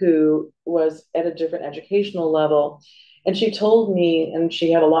man who was at a different educational level. And she told me, and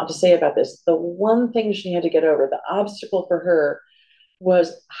she had a lot to say about this, the one thing she had to get over, the obstacle for her,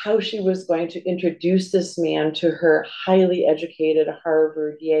 was how she was going to introduce this man to her highly educated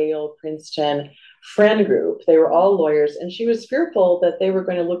Harvard, Yale, Princeton friend group. They were all lawyers, and she was fearful that they were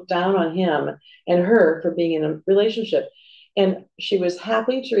going to look down on him and her for being in a relationship. And she was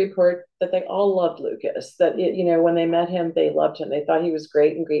happy to report that they all loved Lucas, that, when they met him, they loved him. They thought he was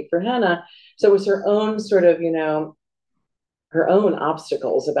great and great for Hannah. So it was her own sort of, her own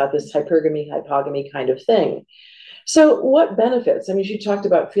obstacles about this hypergamy kind of thing. So what benefits? I mean, she talked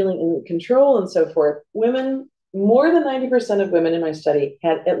about feeling in control and so forth. Women, more than 90% of women in my study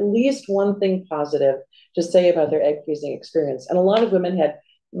had at least one thing positive to say about their egg freezing experience. And a lot of women had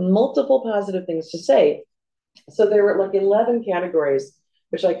multiple positive things to say. So there were like 11 categories,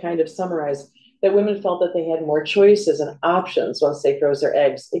 which I kind of summarized, that women felt that they had more choices and options once they froze their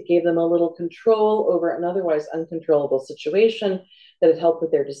eggs. It gave them a little control over an otherwise uncontrollable situation, that it helped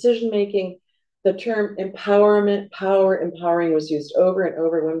with their decision making. The term empowerment, empowering was used over and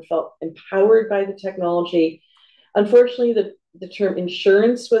over. Women felt empowered by the technology. Unfortunately, the term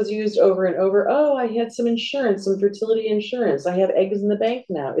insurance was used over and over. Oh, I had some insurance, some fertility insurance. I have eggs in the bank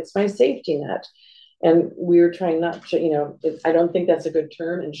now. It's my safety net. And we were trying not to, I don't think that's a good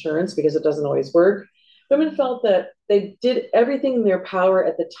term, insurance, because it doesn't always work. Women felt that they did everything in their power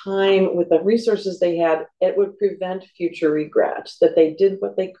at the time with the resources they had. It would prevent future regret, that they did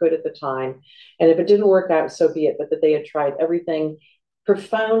what they could at the time. And if it didn't work out, so be it, but that they had tried everything.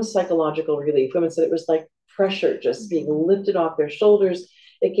 Profound psychological relief. Women said it was like pressure just being lifted off their shoulders.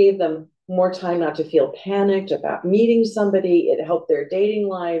 It gave them more time not to feel panicked about meeting somebody. It helped their dating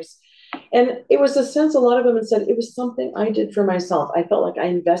lives. And it was a sense, a lot of women said, it was something I did for myself. I felt like I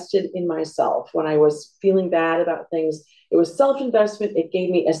invested in myself when I was feeling bad about things. It was self-investment. It gave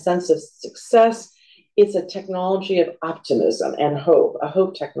me a sense of success. It's a technology of optimism and hope, a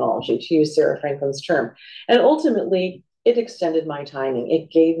hope technology, to use Sarah Franklin's term. And ultimately, it extended my timing.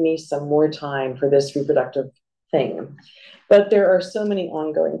 It gave me some more time for this reproductive thing. But there are so many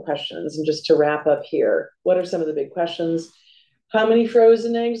ongoing questions. And just to wrap up here, what are some of the big questions? How many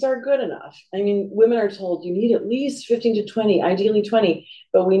frozen eggs are good enough? I mean, women are told you need at least 15 to 20, ideally 20.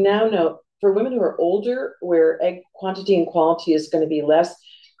 But we now know for women who are older, where egg quantity and quality is going to be less,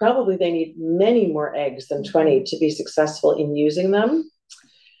 probably they need many more eggs than 20 to be successful in using them.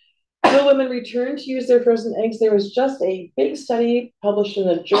 Will women return to use their frozen eggs? There was just a big study published in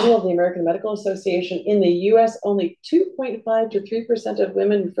the Journal of the American Medical Association. In the US, only 2.5 to 3% of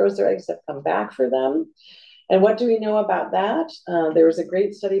women who froze their eggs have come back for them. And what do we know about that? There was a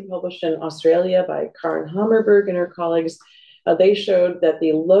great study published in Australia by Karen Hammerberg and her colleagues. They showed that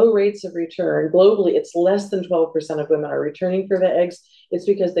the low rates of return, globally, it's less than 12% of women are returning for the eggs. It's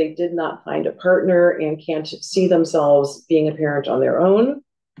because they did not find a partner and can't see themselves being a parent on their own.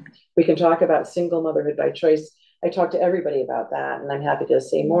 We can talk about single motherhood by choice. I talk to everybody about that, and I'm happy to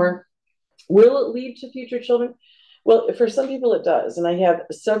say more. Will it lead to future children? Well, for some people it does. And I have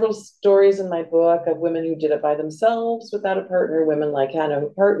several stories in my book of women who did it by themselves without a partner, women like Hannah who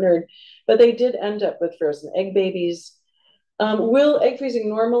partnered, but they did end up with frozen egg babies. Will egg freezing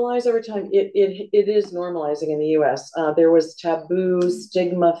normalize over time? It is normalizing in the US. There was taboo,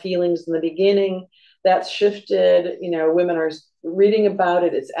 stigma, feelings in the beginning. That's shifted. Women are reading about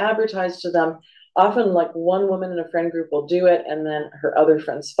it. It's advertised to them. Often, like, one woman in a friend group will do it, and then her other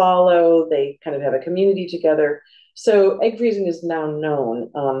friends follow. They kind of have a community together. So egg freezing is now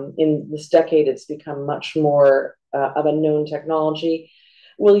known. In this decade, it's become much more of a known technology.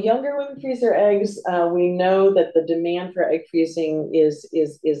 Will younger women freeze their eggs? We know that the demand for egg freezing is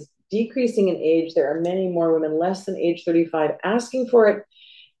decreasing in age. There are many more women less than age 35 asking for it.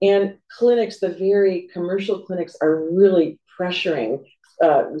 And clinics, the very commercial clinics, are really pressuring,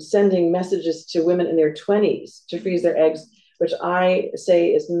 sending messages to women in their 20s to freeze their eggs, which I say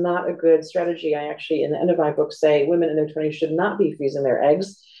is not a good strategy. I actually, in the end of my book, say women in their 20s should not be freezing their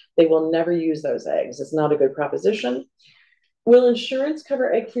eggs. They will never use those eggs. It's not a good proposition. Will insurance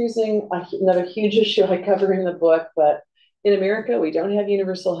cover egg freezing? Another huge issue I cover in the book, but in America, we don't have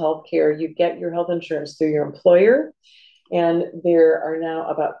universal health care. You get your health insurance through your employer. And there are now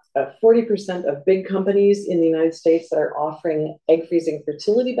about 40% of big companies in the United States that are offering egg freezing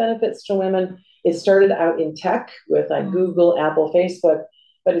fertility benefits to women. It started out in tech with Google, Apple, Facebook,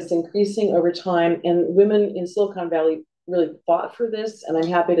 but it's increasing over time. And women in Silicon Valley really fought for this. And I'm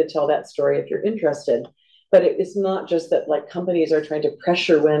happy to tell that story if you're interested. But it's not just that like companies are trying to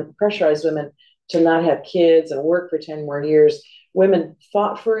pressurize women to not have kids and work for 10 more years. Women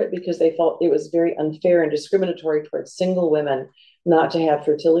fought for it because they felt it was very unfair and discriminatory towards single women not to have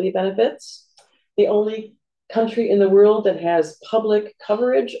fertility benefits. The only country in the world that has public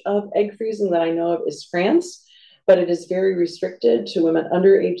coverage of egg freezing that I know of is France, but it is very restricted to women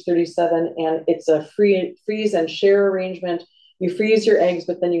under age 37, and it's a free freeze and share arrangement. You freeze your eggs,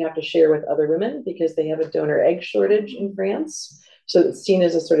 but then you have to share with other women because they have a donor egg shortage in France. So it's seen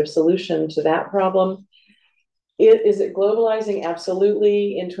as a sort of solution to that problem. Is it globalizing?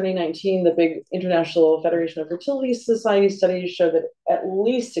 Absolutely. In 2019, the big International Federation of Fertility Society studies show that at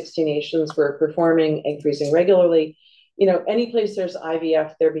least 60 nations were performing egg freezing regularly. You know, any place there's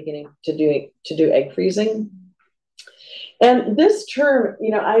IVF, they're beginning to do egg freezing. And this term,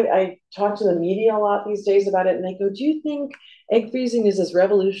 you know, I talk to the media a lot these days about it, and they go, do you think egg freezing is as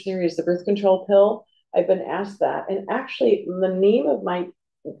revolutionary as the birth control pill? I've been asked that. And actually, the name of my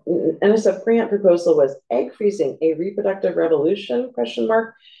NSF grant proposal was Egg Freezing, a Reproductive Revolution, ?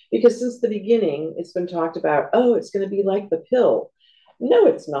 Because since the beginning, it's been talked about, oh, it's going to be like the pill. No,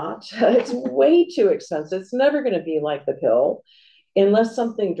 it's not. It's way too expensive. It's never going to be like the pill unless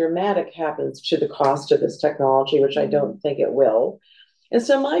something dramatic happens to the cost of this technology, which I don't think it will. And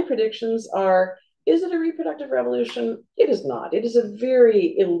so my predictions are, is it a reproductive revolution? It is not. It is a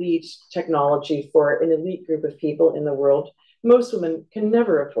very elite technology for an elite group of people in the world. Most women can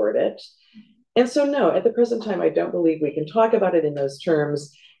never afford it. And so, no, at the present time, I don't believe we can talk about it in those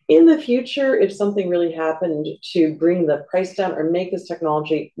terms. In the future, if something really happened to bring the price down or make this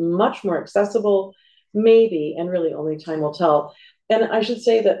technology much more accessible, maybe, and really only time will tell. And I should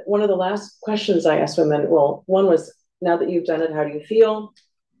say that one of the last questions I asked women, well, one was, now that you've done it, how do you feel?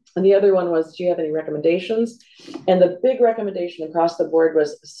 And the other one was, do you have any recommendations? And the big recommendation across the board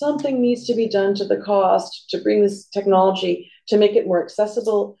was something needs to be done to the cost to bring this technology to make it more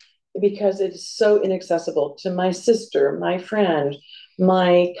accessible, because it's so inaccessible to my sister, my friend,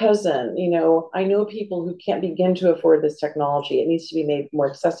 my cousin. You know, I know people who can't begin to afford this technology. It needs to be made more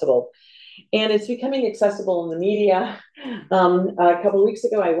accessible. And it's becoming accessible in the media. A couple of weeks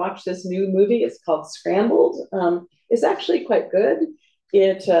ago, I watched this new movie. It's called Scrambled. It's actually quite good.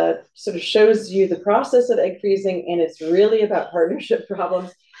 It sort of shows you the process of egg freezing, and it's really about partnership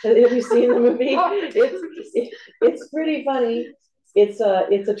problems. Have you seen the movie? It's pretty funny. It's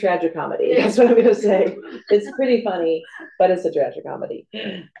a tragicomedy. That's what I'm going to say. It's pretty funny, but it's a tragicomedy.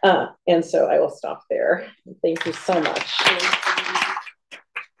 And so I will stop there. Thank you so much.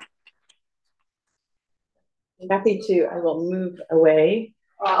 Happy to. I will move away.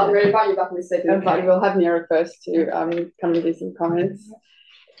 I'll really invite you back in a second, okay. But we'll have Mira first to come and do some comments.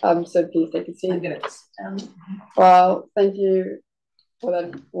 So please take a seat. Well, thank you for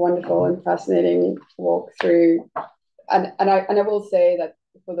that wonderful and fascinating walk through. And I will say that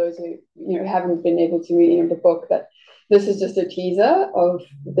for those who haven't been able to read the book, that this is just a teaser of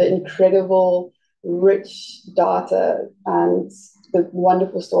the incredible, rich data and the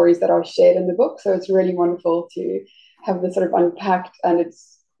wonderful stories that are shared in the book. So it's really wonderful to have this sort of unpacked, and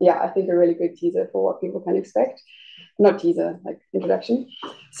it's, yeah, I think a really good teaser for what people can expect. Not teaser, like introduction.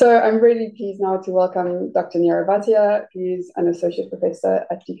 So I'm really pleased now to welcome Dr. Neera Bhatia, who's an associate professor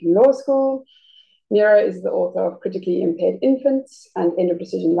at Deakin Law School. Neera is the author of Critically Impaired Infants and End of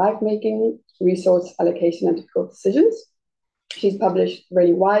Decision Life Making, Resource Allocation and Difficult Decisions. She's published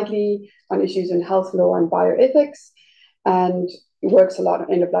really widely on issues in health law and bioethics, and works a lot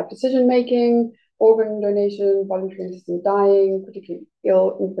on end-of-life decision-making, organ donation, voluntary assisted dying, critically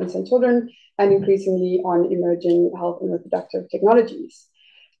ill infants and children, and increasingly on emerging health and reproductive technologies.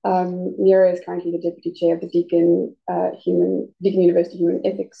 Mira is currently the deputy chair of the Deakin University Human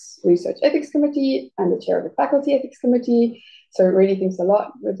Ethics Research Ethics Committee and the chair of the Faculty Ethics Committee. So really thinks a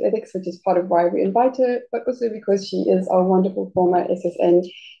lot with ethics, which is part of why we invite her, but also because she is our wonderful former SSN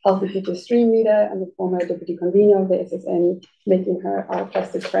Healthy Future Stream leader and the former deputy convener of the SSN, making her our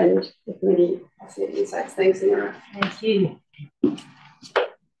trusted friend with many fascinating insights. Thanks, Mira. Thank you.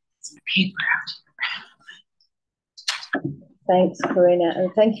 Thanks, Karina,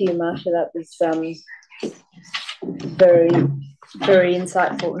 and thank you, Marcia. That was very, very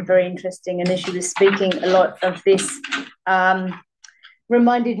insightful and very interesting. And as she was speaking, a lot of this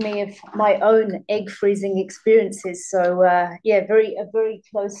reminded me of my own egg freezing experiences. So yeah, a very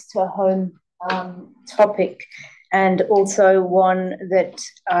close to home topic, and also one that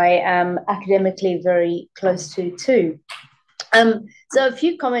I am academically very close to too. So a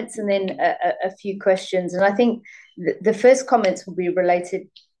few comments and then a few questions. And I think the first comments will be related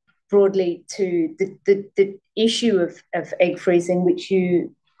broadly to the issue of egg freezing, which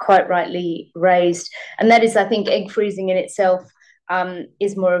you quite rightly raised. And that is, I think, egg freezing in itself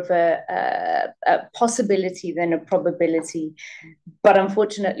is more of a possibility than a probability. But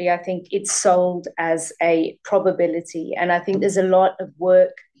unfortunately, I think it's sold as a probability. And I think there's a lot of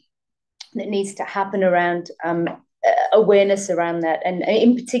work that needs to happen around awareness around that. And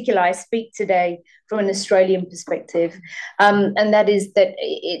in particular, I speak today from an Australian perspective, and that is that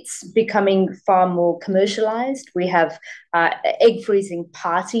it's becoming far more commercialized. We have egg freezing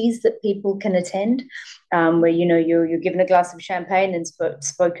parties that people can attend, where, you know, you're given a glass of champagne and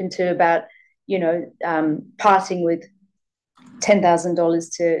spoken to about, you know, parting with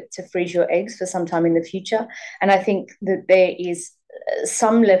 $10,000 to freeze your eggs for some time in the future. And I think that there is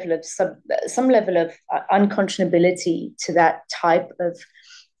some level of unconscionability to that type of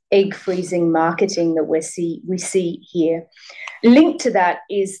egg freezing marketing that we see here. Linked to that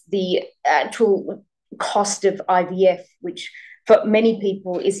is the actual cost of IVF, which for many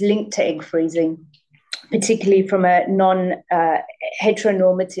people is linked to egg freezing, particularly from a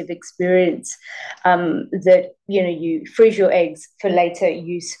non-heteronormative experience, that, you know, you freeze your eggs for later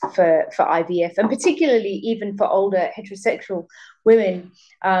use for IVF, and particularly even for older heterosexual women,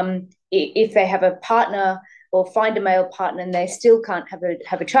 if they have a partner or find a male partner and they still can't have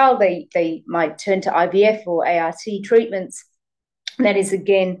a child, they might turn to IVF or ART treatments. And that is,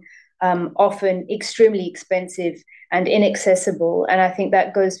 again, often extremely expensive and inaccessible. And I think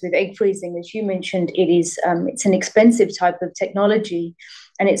that goes with egg freezing. As you mentioned, it's an expensive type of technology,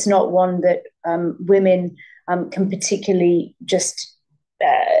 and it's not one that women can particularly just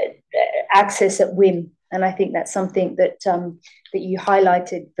access at whim. And I think that's something that you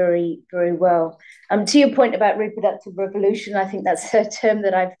highlighted very, very well. To your point about reproductive revolution, I think that's a term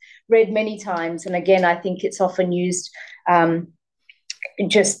that I've read many times. And again, I think it's often used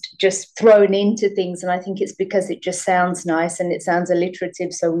just thrown into things, and I think it's because it just sounds nice and it sounds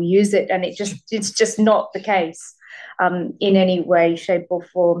alliterative, so we use it, and it's just not the case in any way, shape, or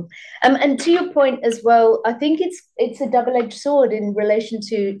form. And to your point as well, I think it's a double-edged sword in relation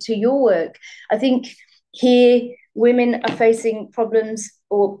to your work. I think here women are facing problems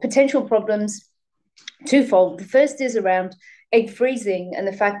or potential problems twofold. The first is around egg freezing and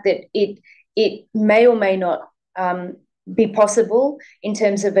the fact that it may or may not be possible in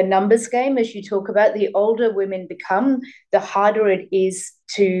terms of a numbers game. As you talk about, the older women become, the harder it is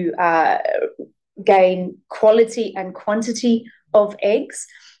to gain quality and quantity of eggs.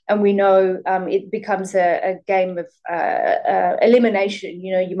 And we know it becomes a game of elimination.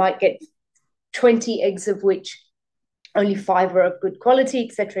 You know, you might get 20 eggs of which only 5 are of good quality,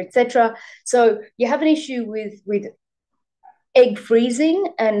 et cetera, et cetera. So you have an issue with egg freezing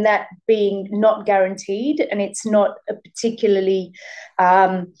and that being not guaranteed, and it's not a particularly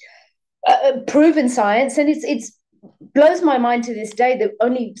proven science. And it's blows my mind to this day that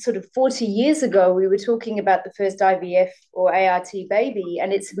only sort of 40 years ago we were talking about the first IVF or ART baby,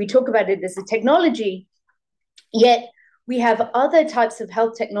 and we talk about it as a technology, yet we have other types of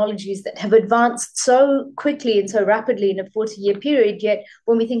health technologies that have advanced so quickly and so rapidly in a 40-year period. Yet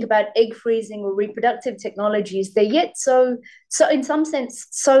when we think about egg freezing or reproductive technologies, they're yet so in some sense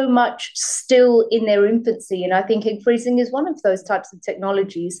so much still in their infancy. And I think egg freezing is one of those types of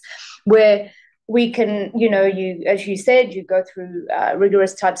technologies where we can, you know, as you said, you go through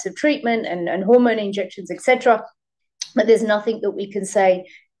rigorous types of treatment and hormone injections, etc. But there's nothing that we can say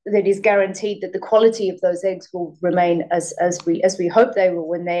that is guaranteed that the quality of those eggs will remain as we hope they will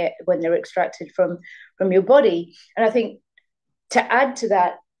when they're extracted from your body. And I think to add to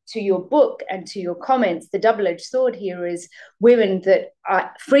that your book and to your comments, the double-edged sword here is women that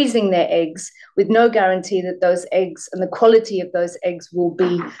are freezing their eggs with no guarantee that those eggs and the quality of those eggs will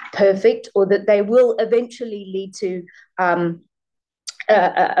be perfect, or that they will eventually lead to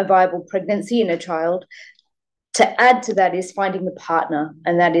a viable pregnancy in a child. To add to that is finding the partner,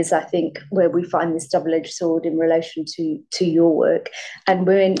 and that is, I think, where we find this double-edged sword in relation to your work. And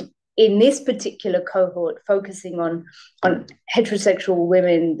we're in this particular cohort focusing on heterosexual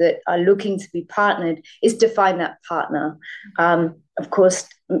women that are looking to be partnered, is to find that partner. Of course,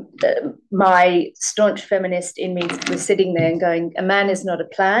 my staunch feminist in me was sitting there and going, a man is not a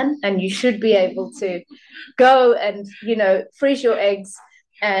plan, and you should be able to go and, you know, freeze your eggs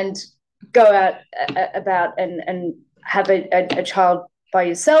and go out about and have a child by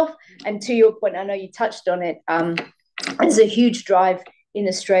yourself. And to your point, I know you touched on it, there's a huge drive in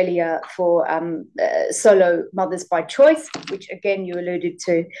Australia for solo mothers by choice, which again you alluded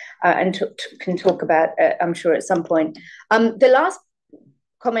to and can talk about, I'm sure, at some point. The last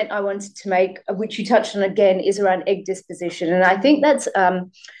comment I wanted to make, which you touched on again, is around egg disposition. And I think that's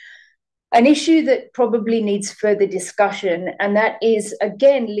an issue that probably needs further discussion, and that is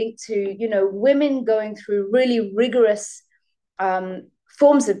again linked to, you know, women going through really rigorous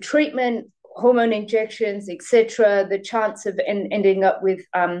forms of treatment, hormone injections, etc. The chance of ending up with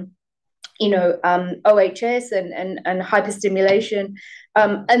OHS and hyperstimulation,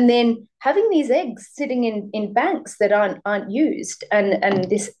 and then having these eggs sitting in banks that aren't used, and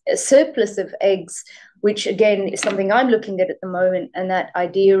this surplus of eggs, which again is something I'm looking at the moment, and that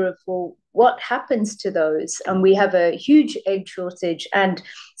idea of, well, what happens to those? And we have a huge egg shortage and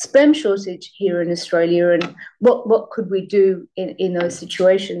sperm shortage here in Australia, and what could we do in those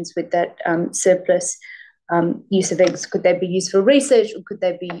situations with that surplus use of eggs? Could they be used for research, or could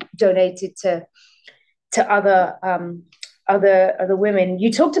they be donated to other women?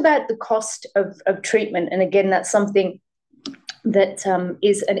 You talked about the cost of treatment, and again, that's something that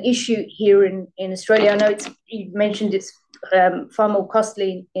is an issue here in Australia. I know you mentioned it's far more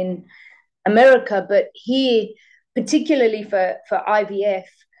costly in America, but here, particularly for IVF,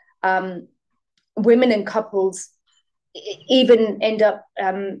 women and couples even end up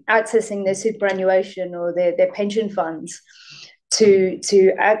accessing their superannuation or their pension funds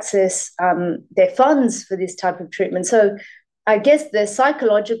to access their funds for this type of treatment. So I guess the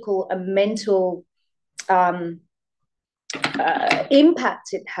psychological and mental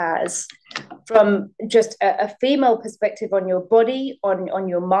impact it has from just a female perspective on your body, on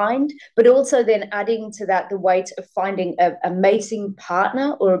your mind, but also then adding to that the weight of finding a mating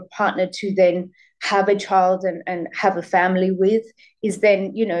partner, or a partner to then have a child and have a family with, is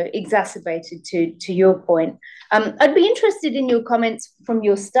then, you know, exacerbated to your point. I'd be interested in your comments from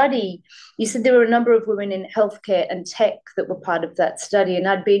your study. You said there were a number of women in healthcare and tech that were part of that study, and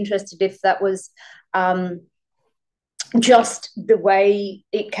I'd be interested if that was just the way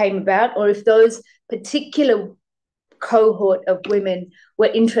it came about, or if those particular cohort of women were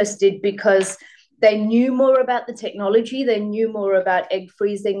interested because they knew more about the technology, they knew more about egg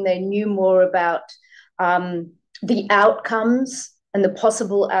freezing, they knew more about the outcomes and the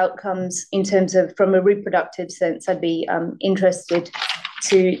possible outcomes in terms of, from a reproductive sense. I'd be interested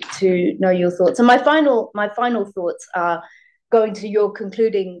to know your thoughts. And my final thoughts are going to your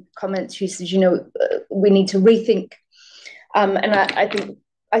concluding comments. You said, you know, we need to rethink. And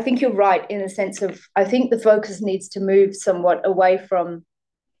I think you're right in the sense of, I think the focus needs to move somewhat away from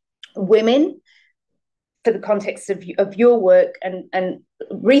women for the context of your work, and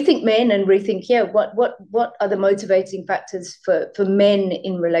rethink men, and rethink, what are the motivating factors for men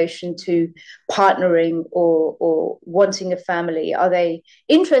in relation to partnering or wanting a family? Are they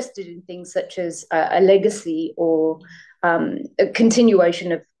interested in things such as a legacy or a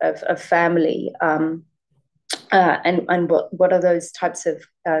continuation of family? And what are those types of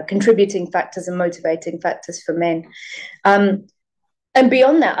contributing factors and motivating factors for men? And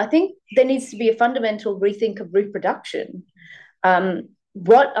beyond that, I think there needs to be a fundamental rethink of reproduction.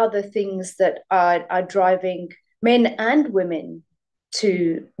 What are the things that are driving men and women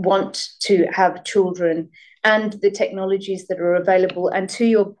to want to have children, and the technologies that are available? And to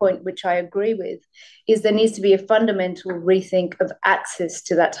your point, which I agree with, is there needs to be a fundamental rethink of access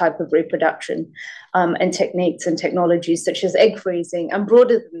to that type of reproduction, and techniques and technologies such as egg freezing, and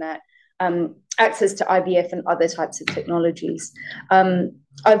broader than that, access to IVF and other types of technologies. I'm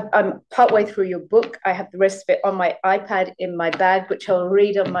partway through your book. I have the rest of it on my iPad in my bag, which I'll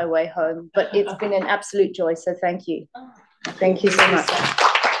read on my way home. But it's been an absolute joy, so thank you. Thank you so much.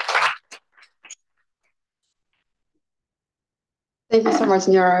 Thank you so much,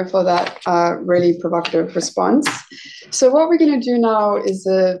 Nira, for that really provocative response. So what we're going to do now is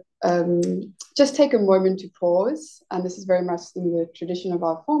just take a moment to pause. And this is very much in the tradition of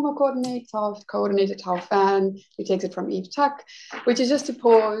our former coordinator, Tao Fan, who takes it from Eve Tuck, which is just to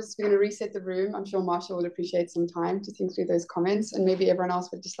pause. We're going to reset the room. I'm sure Marcia will appreciate some time to think through those comments. And maybe everyone else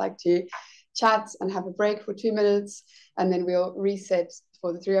would just like to chat and have a break for 2 minutes. And then we'll reset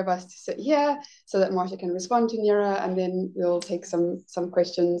for the three of us to sit here so that Marcia can respond to Nira, and then we'll take some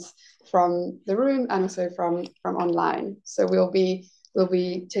questions from the room and also from online. So we'll be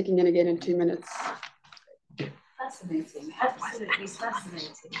checking in again in 2 minutes. Fascinating, absolutely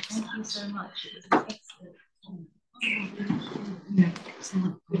fascinating. Thank you so much. It was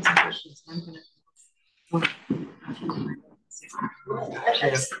excellent. Good questions. I'm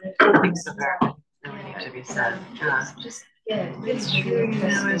things that really need to be said. It's true.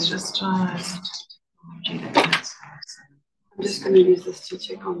 It's just I'm just going to use this to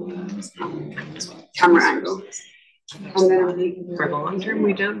check on the camera angle. And then for the long term,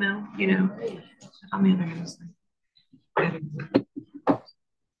 we don't know, on the other hand, it's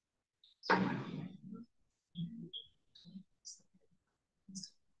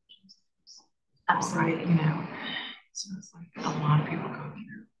absolutely, so it's like a lot of people go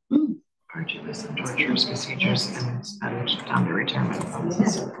through arduous and torturous procedures and down to retirement funds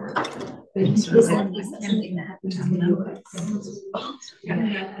and so forth. And so in fact,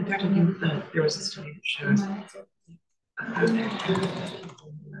 there was a study that showed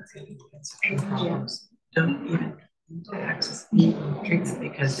conception problems don't even access treatment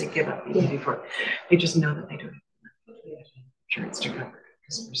because they give up even before. They just know that they don't have insurance to cover it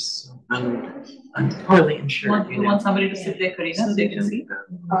because we're so poorly insured. You want somebody to sit there, Karina, so they can see?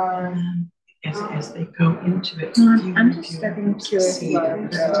 As they go into it, I'm just starting to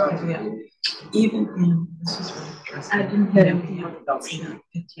even in this is really interesting. I didn't hear anything about that.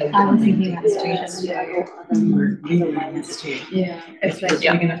 I was thinking that stage. Yeah, it's like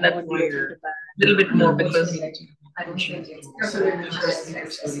you're gonna let a little bit more because I don't think it's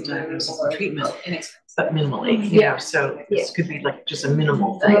treatment, but minimally. So this could be like just a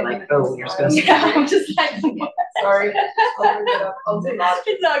minimal thing, like you're just gonna. Yeah, I'm just like sorry.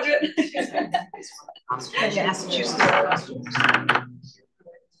 It's not good. Massachusetts.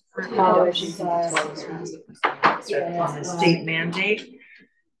 On the state mandate.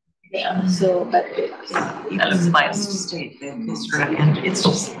 Yeah, so but That was biased state, and it's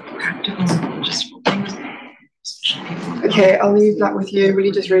just practical, just things. Okay, I'll leave that with you. Will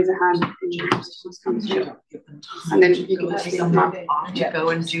you just raise a hand? And then you can take a month off to go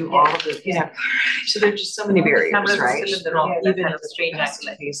and do all of the, So there's just so many barriers, right? Even in the strange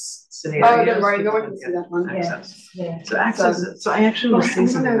case scenario. Oh, don't worry, no one can see that one. yeah. So access. So I actually will say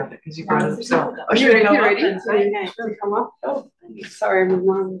something about that because you brought it up. So, should I go ready? To come up? Oh, sorry, my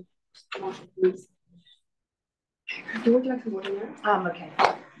mom. Do you like some water now? Okay.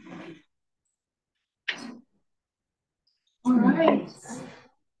 All right.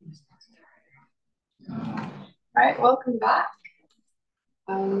 All right, welcome back.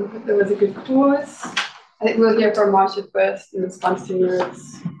 There was a good pause. I think we'll hear from Marcia first in response to your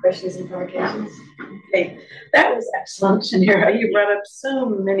questions and provocations. Okay, that was excellent, Nira. You brought up so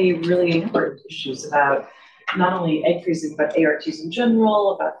many really important issues about not only egg freezing, but ARTs in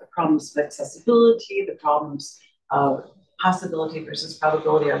general, about the problems of accessibility, the problems of possibility versus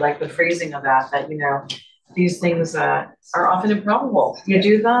probability. I like the phrasing of that, these things are often improbable. You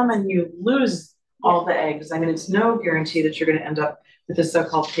do them and you lose all the eggs. I mean, it's no guarantee that you're going to end up with the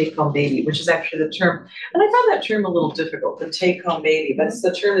so-called take-home baby, which is actually the term. And I found that term a little difficult, the take-home baby, but it's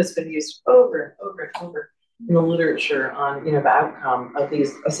the term that's been used over and over and over in the literature on, the outcome of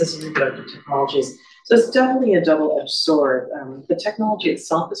these assisted reproductive technologies. So it's definitely a double-edged sword. The technology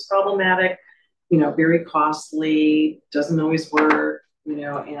itself is problematic, very costly, doesn't always work,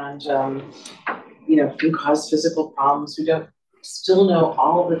 and can cause physical problems. We don't still know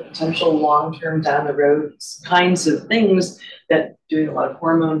all the potential long-term down the road kinds of things that doing a lot of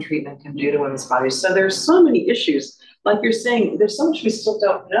hormone treatment can do to women's bodies. So there's so many issues. Like you're saying, there's so much we still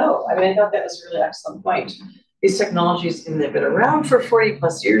don't know. I mean, I thought that was a really excellent point. These technologies, they've been around for 40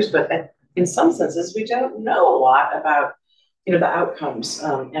 plus years, but in some senses, we don't know a lot about the outcomes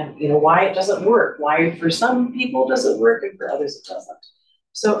and why it doesn't work, why for some people does it work and for others it doesn't.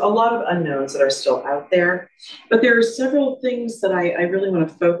 So a lot of unknowns that are still out there, but there are several things that I really want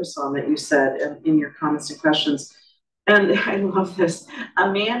to focus on that you said in your comments and questions. And I love this. A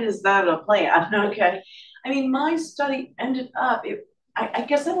man is that a plan? Okay. I mean, my study ended up, I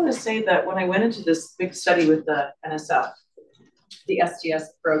guess I want to say that when I went into this big study with the NSF, the STS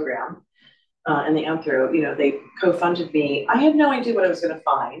program, and the Anthro, they co-funded me. I had no idea what I was going to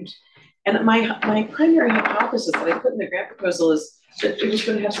find. And my primary hypothesis that I put in the grant proposal is that it was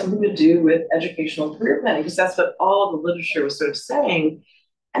going to have something to do with educational career planning, because that's what all the literature was sort of saying.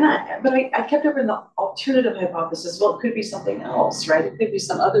 But I kept over in the alternative hypothesis, well, it could be something else, right? It could be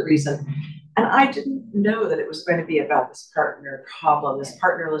some other reason. And I didn't know that it was going to be about this partner problem, this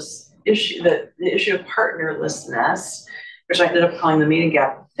partnerless issue, the issue of partnerlessness, which I ended up calling the meaning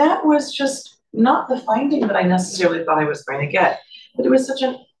gap. That was just not the finding that I necessarily thought I was going to get. But it was such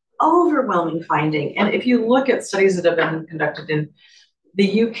an overwhelming finding. And if you look at studies that have been conducted in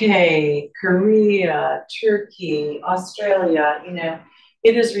the UK, Korea, Turkey, Australia,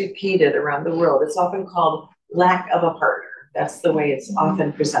 it is repeated around the world. It's often called lack of a partner. That's the way it's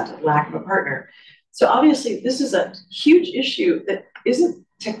often presented, lack of a partner. So obviously this is a huge issue that isn't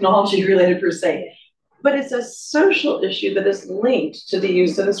technology related per se, but it's a social issue that is linked to the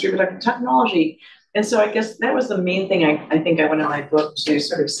use of this reproductive technology. And so I guess that was the main thing I think I went in my book to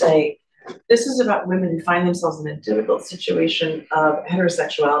sort of say, this is about women who find themselves in a difficult situation of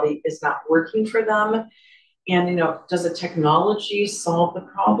heterosexuality is not working for them. And, does a technology solve the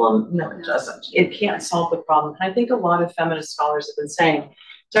problem? No, it doesn't. It can't solve the problem. And I think a lot of feminist scholars have been saying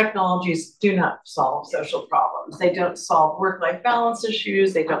technologies do not solve social problems. They don't solve work-life balance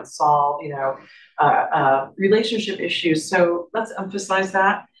issues. They don't solve, relationship issues. So let's emphasize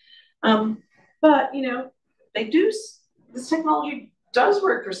that. But, they do, this technology does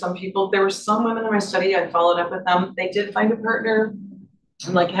work for some people. There were some women in my study, I followed up with them. They did find a partner.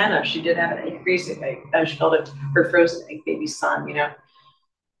 And like Hannah, she did have an egg freezing egg. She called it her frozen egg baby son,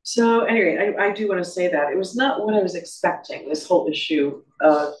 So anyway, I do want to say that it was not what I was expecting, this whole issue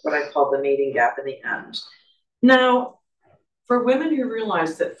of what I call the mating gap in the end. Now, for women who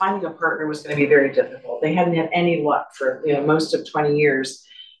realized that finding a partner was going to be very difficult, they hadn't had any luck for most of 20 years.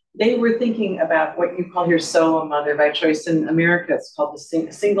 They were thinking about what you call here solo mother by choice. In America, it's called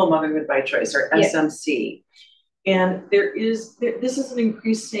the single motherhood by choice, or SMC. And this is an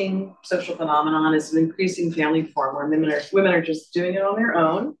increasing social phenomenon. It's an increasing family form where women are just doing it on their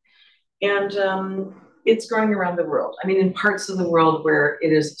own. And it's growing around the world. I mean, in parts of the world where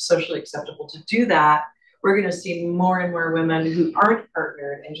it is socially acceptable to do that, we're going to see more and more women who aren't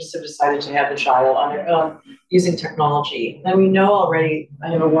partnered and just have decided to have the child on their own using technology. And we know already, I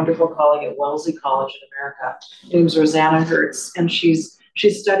have a wonderful colleague at Wellesley College in America. Her name's Rosanna Hertz, and she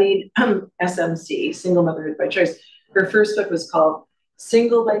studied SMC, single motherhood by choice. Her first book was called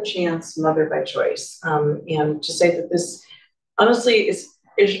Single by Chance, Mother by Choice. And to say that this, honestly,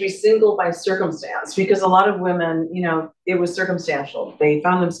 it should be single by circumstance, because a lot of women, it was circumstantial. They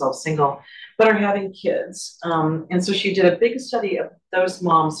found themselves single, but are having kids. And so she did a big study of those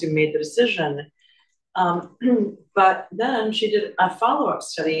moms who made the decision. But then she did a follow-up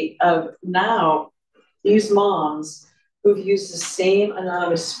study of now these moms who've used the same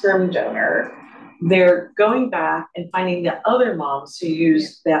anonymous sperm donor. They're going back and finding the other moms who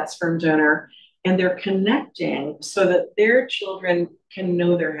used that sperm donor, and they're connecting so that their children can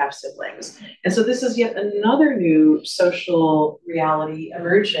know their half-siblings. And so this is yet another new social reality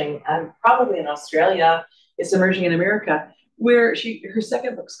emerging, and probably in Australia, it's emerging in America, where her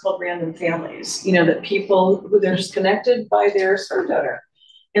second book's called Random Families, that people who they're just connected by their sperm donor.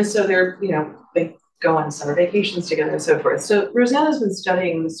 And so they're, they go on summer vacations together and so forth. So Rosanna's been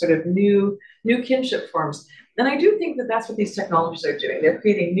studying this sort of new kinship forms. And I do think that that's what these technologies are doing. They're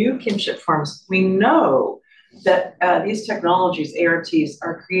creating new kinship forms. We know that these technologies, ARTs,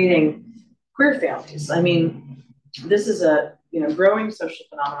 are creating queer families. I mean, this is a growing social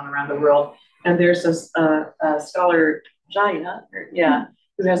phenomenon around the world. And there's a scholar, Jaya,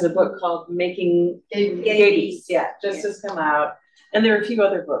 who has a book called Making Babies. Just has come out. And there are a few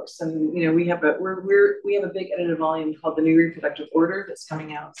other books, and we have a big edited volume called The New Reproductive Order that's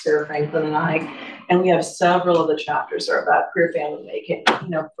coming out, Sarah Franklin and I, and we have several of the chapters are about queer family making,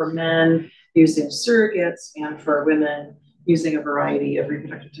 for men using surrogates and for women using a variety of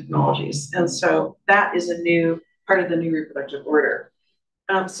reproductive technologies. And so that is a new part of the New Reproductive Order.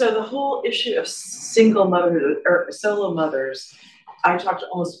 So the whole issue of single motherhood or solo mothers, I talked to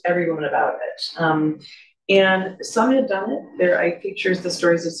almost every woman about it. And some had done it. I features the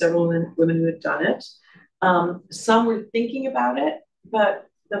stories of several women who had done it. Some were thinking about it, but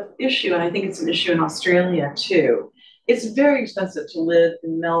the issue, and I think it's an issue in Australia too, it's very expensive to live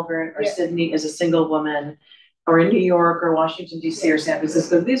in Melbourne or Sydney as a single woman, or in New York or Washington, D.C. or San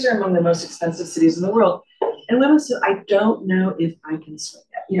Francisco. These are among the most expensive cities in the world. And women said, I don't know if I can swing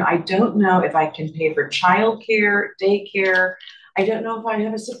it. I don't know if I can pay for childcare, daycare. I don't know if I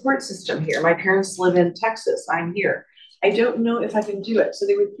have a support system here. My parents live in Texas. I'm here. I don't know if I can do it. So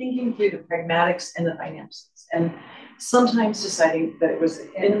they were thinking through the pragmatics and the finances, and sometimes deciding that it was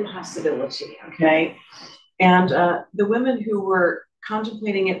an impossibility, okay? And the women who were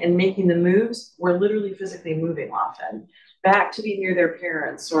contemplating it and making the moves were literally physically moving often back to be near their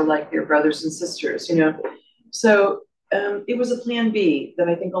parents or like their brothers and sisters, you know? So it was a plan B that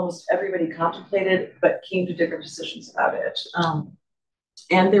I think almost everybody contemplated, but came to different decisions about it.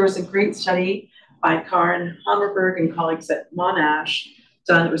 And there was a great study by Karen Hammerberg and colleagues at Monash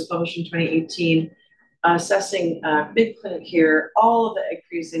done that was published in 2018, assessing a big clinic here, all of the egg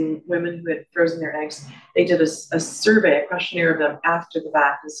freezing women who had frozen their eggs. They did a survey, a questionnaire of them after the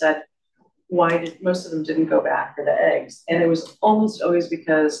fact, and said, why did most of them didn't go back for the eggs? And it was almost always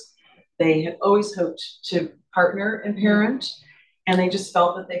because they had always hoped to partner and parent, and they just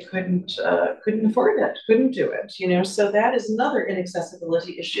felt that they couldn't afford it, couldn't do it, you know? So that is another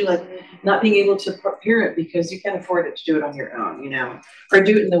inaccessibility issue, like not being able to parent because you can't afford it to do it on your own, you know, or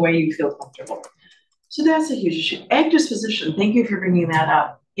do it in the way you feel comfortable. So that's a huge issue. Egg disposition, thank you for bringing that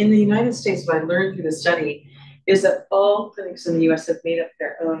up. In the United States, what I learned through the study is that all clinics in the US have made up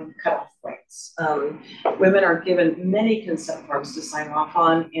their own cutoff points. Women are given many consent forms to sign off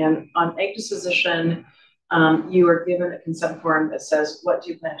on, and on egg disposition, you are given a consent form that says, what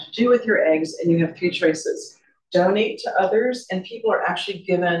do you plan to do with your eggs? And you have 3 choices: donate to others, and people are actually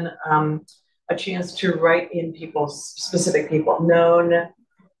given a chance to write in specific people, known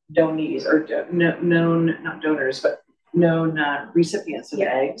donees, or known, not donors, but known recipients of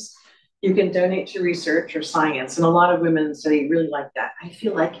eggs. You can donate to research or science, and a lot of women in the study really like that. I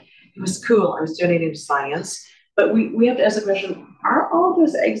feel like it was cool. I was donating to science. But we have to ask the question, are all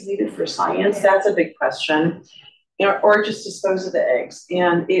those eggs needed for science? That's a big question. You know, or just dispose of the eggs.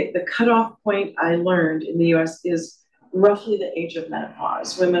 And the cutoff point I learned in the US is roughly the age of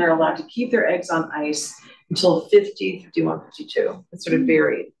menopause. Women are allowed to keep their eggs on ice until 50, 51, 52. It's sort of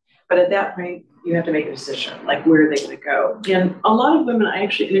varied. But at that point, you have to make a decision, like where are they going to go? And a lot of women, I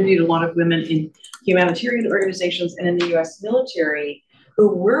actually interviewed a lot of women in humanitarian organizations and in the US military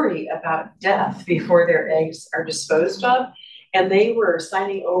who worry about death before their eggs are disposed of. And they were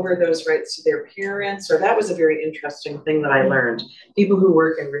signing over those rights to their parents. Or that was a very interesting thing that I learned. People who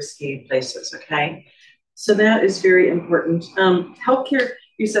work in risky places, okay? So that is very important. Healthcare,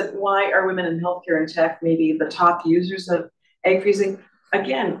 you said, why are women in healthcare and tech maybe the top users of egg freezing?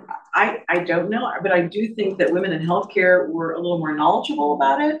 Again, I don't know, but I do think that women in healthcare were a little more knowledgeable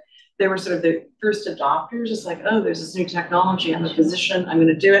about it. They were sort of the first adopters. It's like, oh, there's this new technology. I'm a physician. I'm going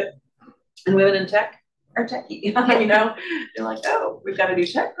to do it. And women in tech are techie. You know, they're like, oh, we've got to do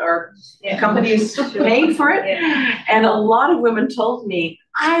tech. Our companies paid for it. And a lot of women told me,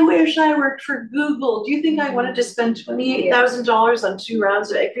 I wish I worked for Google. Do you think I wanted to spend $28,000 on 2 rounds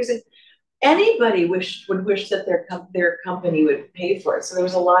of egg freezing? Anybody would wish that their company would pay for it. So there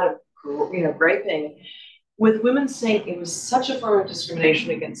was a lot of, you know, griping with women saying it was such a form of discrimination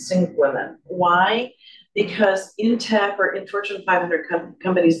against single women. Why? Because in tech or in Fortune 500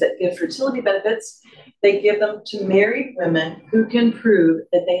 companies that give fertility benefits, they give them to married women who can prove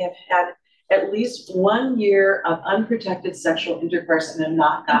that they have had at least 1 year of unprotected sexual intercourse and have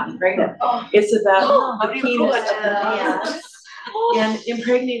not gotten pregnant. It's about the penis and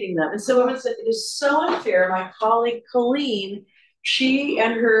impregnating them. And so women said, it is so unfair. My colleague Colleen, she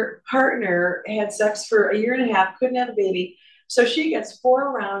and her partner had sex for 1.5 years, couldn't have a baby. So she gets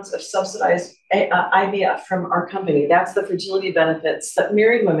 4 rounds of subsidized IVF from our company. That's the fertility benefits that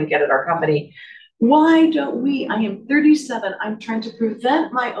married women get at our company. Why don't we? I am 37. I'm trying to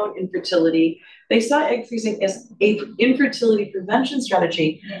prevent my own infertility. They saw egg freezing as an infertility prevention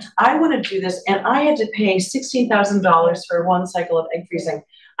strategy. I want to do this, and I had to pay $16,000 for 1 cycle of egg freezing.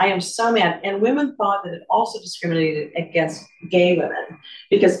 I am so mad. And women thought that it also discriminated against gay women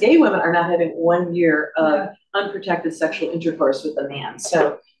because gay women are not having 1 year of unprotected sexual intercourse with a man.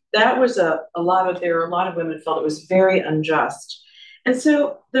 So that was there were a lot of women felt it was very unjust. And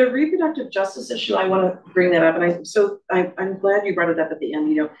so the reproductive justice issue, I want to bring that up. And I'm glad you brought it up at the end,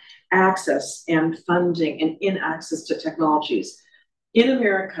 you know, access and funding and in access to technologies. In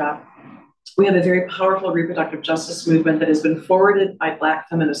America, we have a very powerful reproductive justice movement that has been forwarded by Black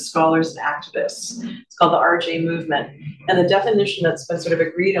feminist scholars and activists. It's called the RJ movement. And the definition that's been sort of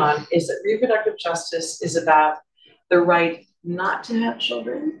agreed on is that reproductive justice is about the right not to have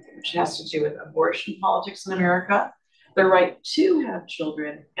children, which has to do with abortion politics in America, the right to have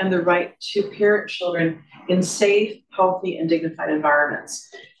children, and the right to parent children in safe, healthy, and dignified environments.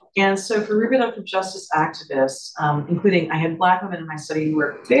 And so for reproductive justice activists, including I had Black women in my study who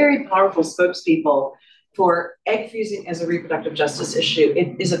were very powerful spokespeople for egg freezing as a reproductive justice issue.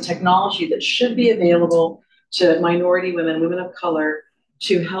 It is a technology that should be available to minority women, women of color,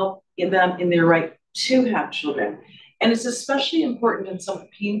 to help them in their right to have children. And it's especially important and somewhat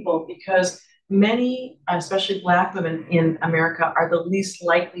painful because many, especially Black women in America, are the least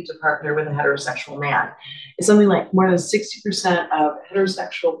likely to partner with a heterosexual man. It's something like more than 60% of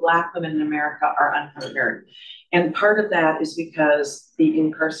heterosexual Black women in America are unpartnered. And part of that is because the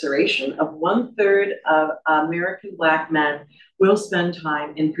incarceration of 1/3 of American Black men will spend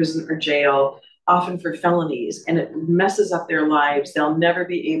time in prison or jail, often for felonies, and it messes up their lives. They'll never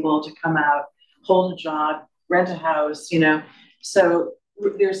be able to come out, hold a job, rent a house, you know. So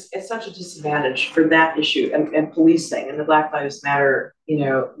it's such a disadvantage for that issue, and policing, and the Black Lives Matter, you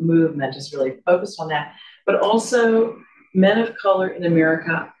know, movement is really focused on that. But also, men of color in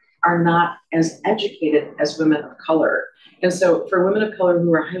America are not as educated as women of color. And so for women of color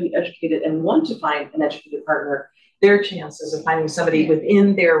who are highly educated and want to find an educated partner, their chances of finding somebody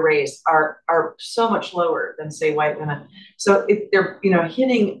within their race are so much lower than, say, white women. So if they're, you know,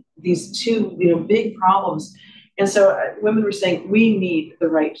 hitting these two, you know, big problems. And so women were saying, we need the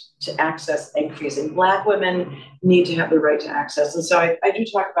right to access egg freezing. Black women need to have the right to access. And so I do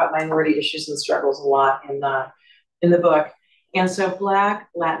talk about minority issues and struggles a lot in the book. And so Black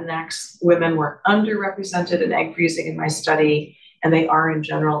Latinx women were underrepresented in egg freezing in my study, and they are in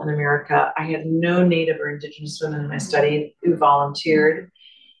general in America. I had no Native or Indigenous women in my study who volunteered.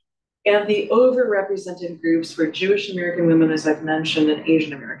 And the overrepresented groups were Jewish American women, as I've mentioned, and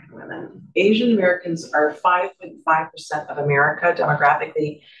Asian American women. Asian Americans are 5.5% of America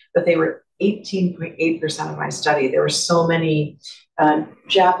demographically, but they were 18.8% of my study. There were so many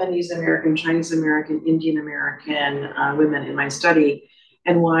Japanese American, Chinese American, Indian American women in my study.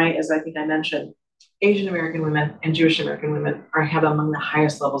 And why, as I think I mentioned, Asian American women and Jewish American women have among the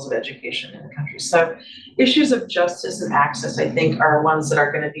highest levels of education in the country. So issues of justice and access, I think, are ones that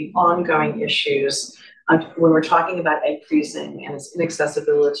are going to be ongoing issues when we're talking about egg freezing and its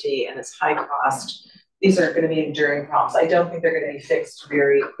inaccessibility and its high cost. These are going to be enduring problems. I don't think they're going to be fixed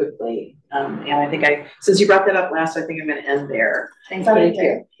very quickly. And I think since you brought that up last, I think I'm going to end there. Thank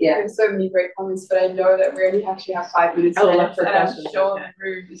you. Yeah. There's so many great comments, but I know that we only actually have 5 minutes left, and I'm sure the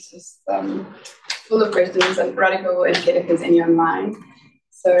room is just full of questions, and Veronica will indicate if there's any online.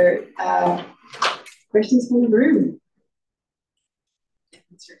 So questions from the room.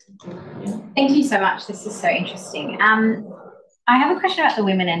 Thank you so much. This is so interesting. I have a question about the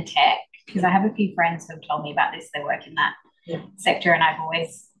women in tech, because I have a few friends who have told me about this. They work in that sector, and I've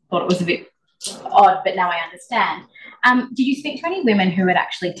always thought it was a bit odd, but now I understand. Did you speak to any women who had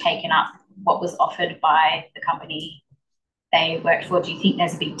actually taken up what was offered by the company they worked for? Do you think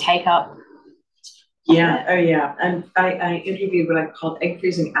there's a big take-up? Yeah, oh yeah. And I interviewed what I called egg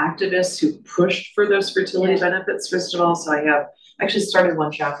freezing activists who pushed for those fertility benefits, first of all. So I have actually started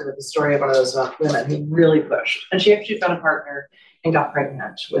one chapter with the story of one of those women who really pushed. And she actually found a partner and got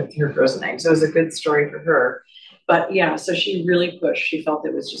pregnant with her frozen eggs. So it was a good story for her. But yeah, so she really pushed. She felt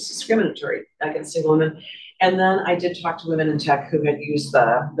it was just discriminatory against single women. And then I did talk to women in tech who had used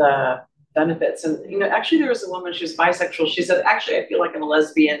the benefits. And, you know, actually there was a woman, she was bisexual. She said, actually, I feel like I'm a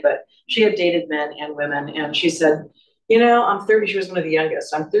lesbian, but she had dated men and women. And she said, you know, I'm 30, she was one of the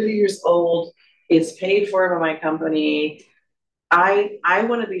youngest. I'm 30 years old. It's paid for by my company. I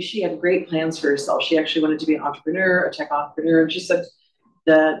want to be, she had great plans for herself. She actually wanted to be an entrepreneur, a tech entrepreneur. And she said,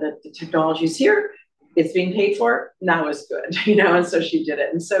 the technology's here. It's being paid for. Now is good, you know, and so she did it.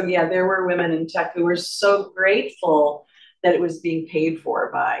 And so, yeah, there were women in tech who were so grateful that it was being paid for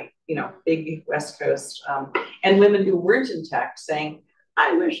by, you know, big West Coast, and women who weren't in tech saying,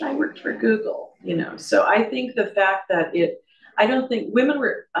 I wish I worked for Google, you know. So I think the fact that I don't think women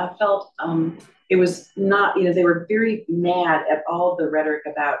were felt it was not, you know, they were very mad at all the rhetoric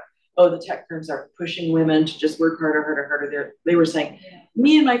about, oh, the tech firms are pushing women to just work harder. They were saying,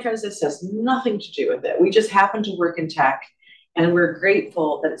 me and my friends, this has nothing to do with it. We just happen to work in tech, and we're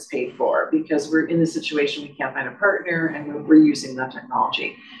grateful that it's paid for because we're in the situation we can't find a partner, and we're using the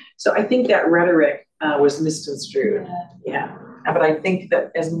technology. So I think that rhetoric was misconstrued. Yeah. But I think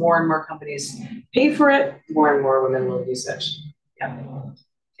that as more and more companies pay for it, more and more women will use it. Yeah.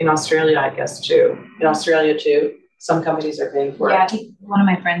 In Australia, I guess, too. In Australia, too, some companies are paying for it. Yeah, I think one of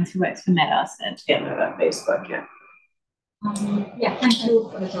my friends who works for Meta said. Yeah, Meta, Facebook, yeah. Yeah, thank you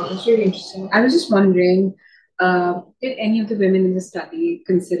for the talk. It's really interesting. I was just wondering, did any of the women in the study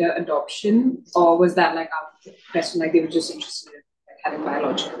consider adoption, or was that like out of the question, like they were just interested in like, having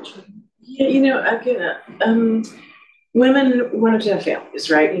biological children? Yeah, you know, again, women wanted to have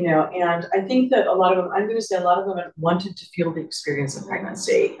families, right? You know, and I think that a lot of them, I'm going to say a lot of women wanted to feel the experience of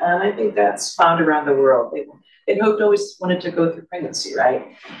pregnancy. And I think that's found around the world. they'd hoped always wanted to go through pregnancy,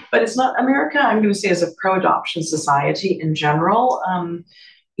 right? But it's not America, I'm going to say, as a pro-adoption society in general.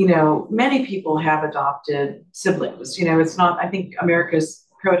 You know, many people have adopted siblings. You know, it's not, I think America's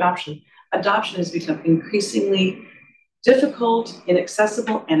pro-adoption. Adoption has become increasingly difficult,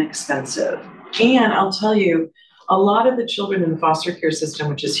 inaccessible, and expensive. And I'll tell you, a lot of the children in the foster care system,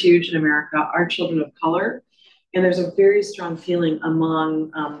 which is huge in America, are children of color. And there's a very strong feeling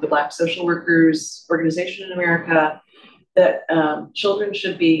among the Black social workers organization in America that children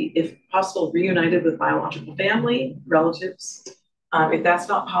should be, if possible, reunited with biological family, relatives. If that's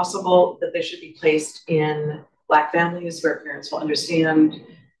not possible, that they should be placed in Black families where parents will understand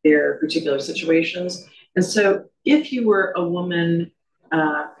their particular situations. And so if you were a woman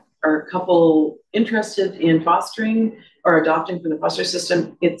or a couple interested in fostering or adopting from the foster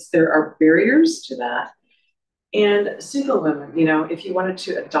system, there are barriers to that. And single women, you know, if you wanted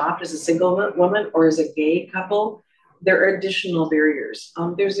to adopt as a single woman or as a gay couple, there are additional barriers.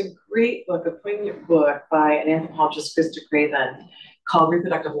 There's a great book, a poignant book by an anthropologist, Krista Craven, called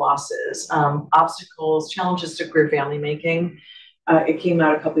Reproductive Losses, Obstacles, Challenges to Queer Family Making. It came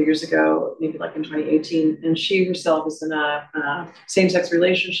out a couple of years ago, maybe like in 2018, and she herself is in a same-sex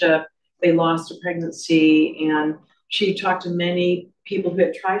relationship. They lost a pregnancy, and she talked to many people who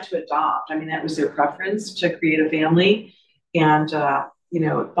had tried to adopt. I mean, that was their preference, to create a family, and you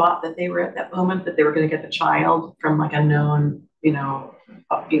know, thought that they were at that moment that they were going to get the child from like a known,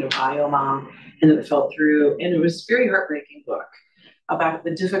 bio mom, and then it fell through. And it was a very heartbreaking book about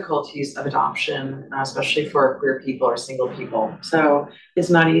the difficulties of adoption, especially for queer people or single people. So it's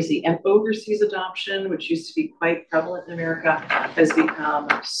not easy. And overseas adoption, which used to be quite prevalent in America, has become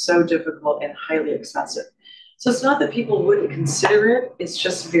so difficult and highly expensive. So it's not that people wouldn't consider it, it's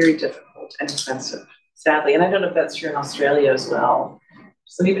just very difficult and expensive, sadly. And I don't know if that's true in Australia as well.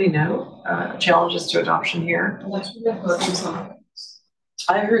 Does anybody know challenges to adoption here?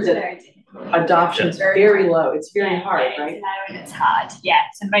 I heard that adoption is very low. It's very hard, right? It's low and it's hard. Yeah.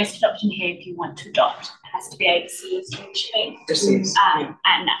 So most adoption here, if you want to adopt, it has to be overseas usually.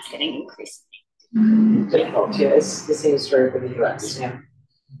 And that's getting increasingly difficult. Yeah, it's the same story for the US. Yeah.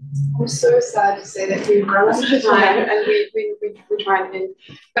 I'm so sad to say that we've run out of time and we try and end.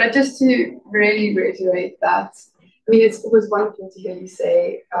 But just to really reiterate that, I mean, it was wonderful to hear you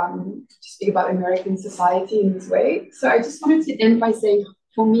say, to speak about American society in this way. So I just wanted to end by saying,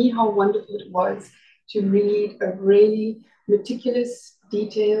 for me, how wonderful it was to read a really meticulous,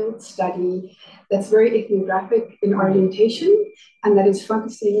 detailed study that's very ethnographic in orientation and that is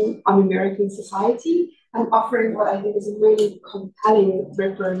focusing on American society and offering what I think is a really compelling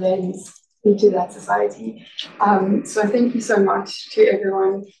repro lens into that society. So thank you so much to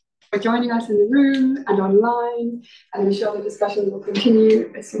everyone for joining us in the room and online, and I'm sure the discussion will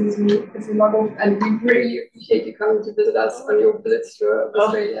continue as soon as we log off, and we really appreciate you coming to visit us on your visits to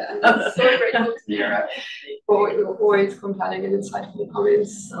Australia, and I'm so grateful to Mira for your always compelling and insightful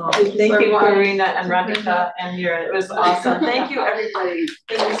comments. Thank you, Karina and Radhika and Mira. It was awesome. Thank you, everybody.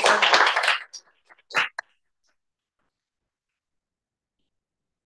 Thank you so much.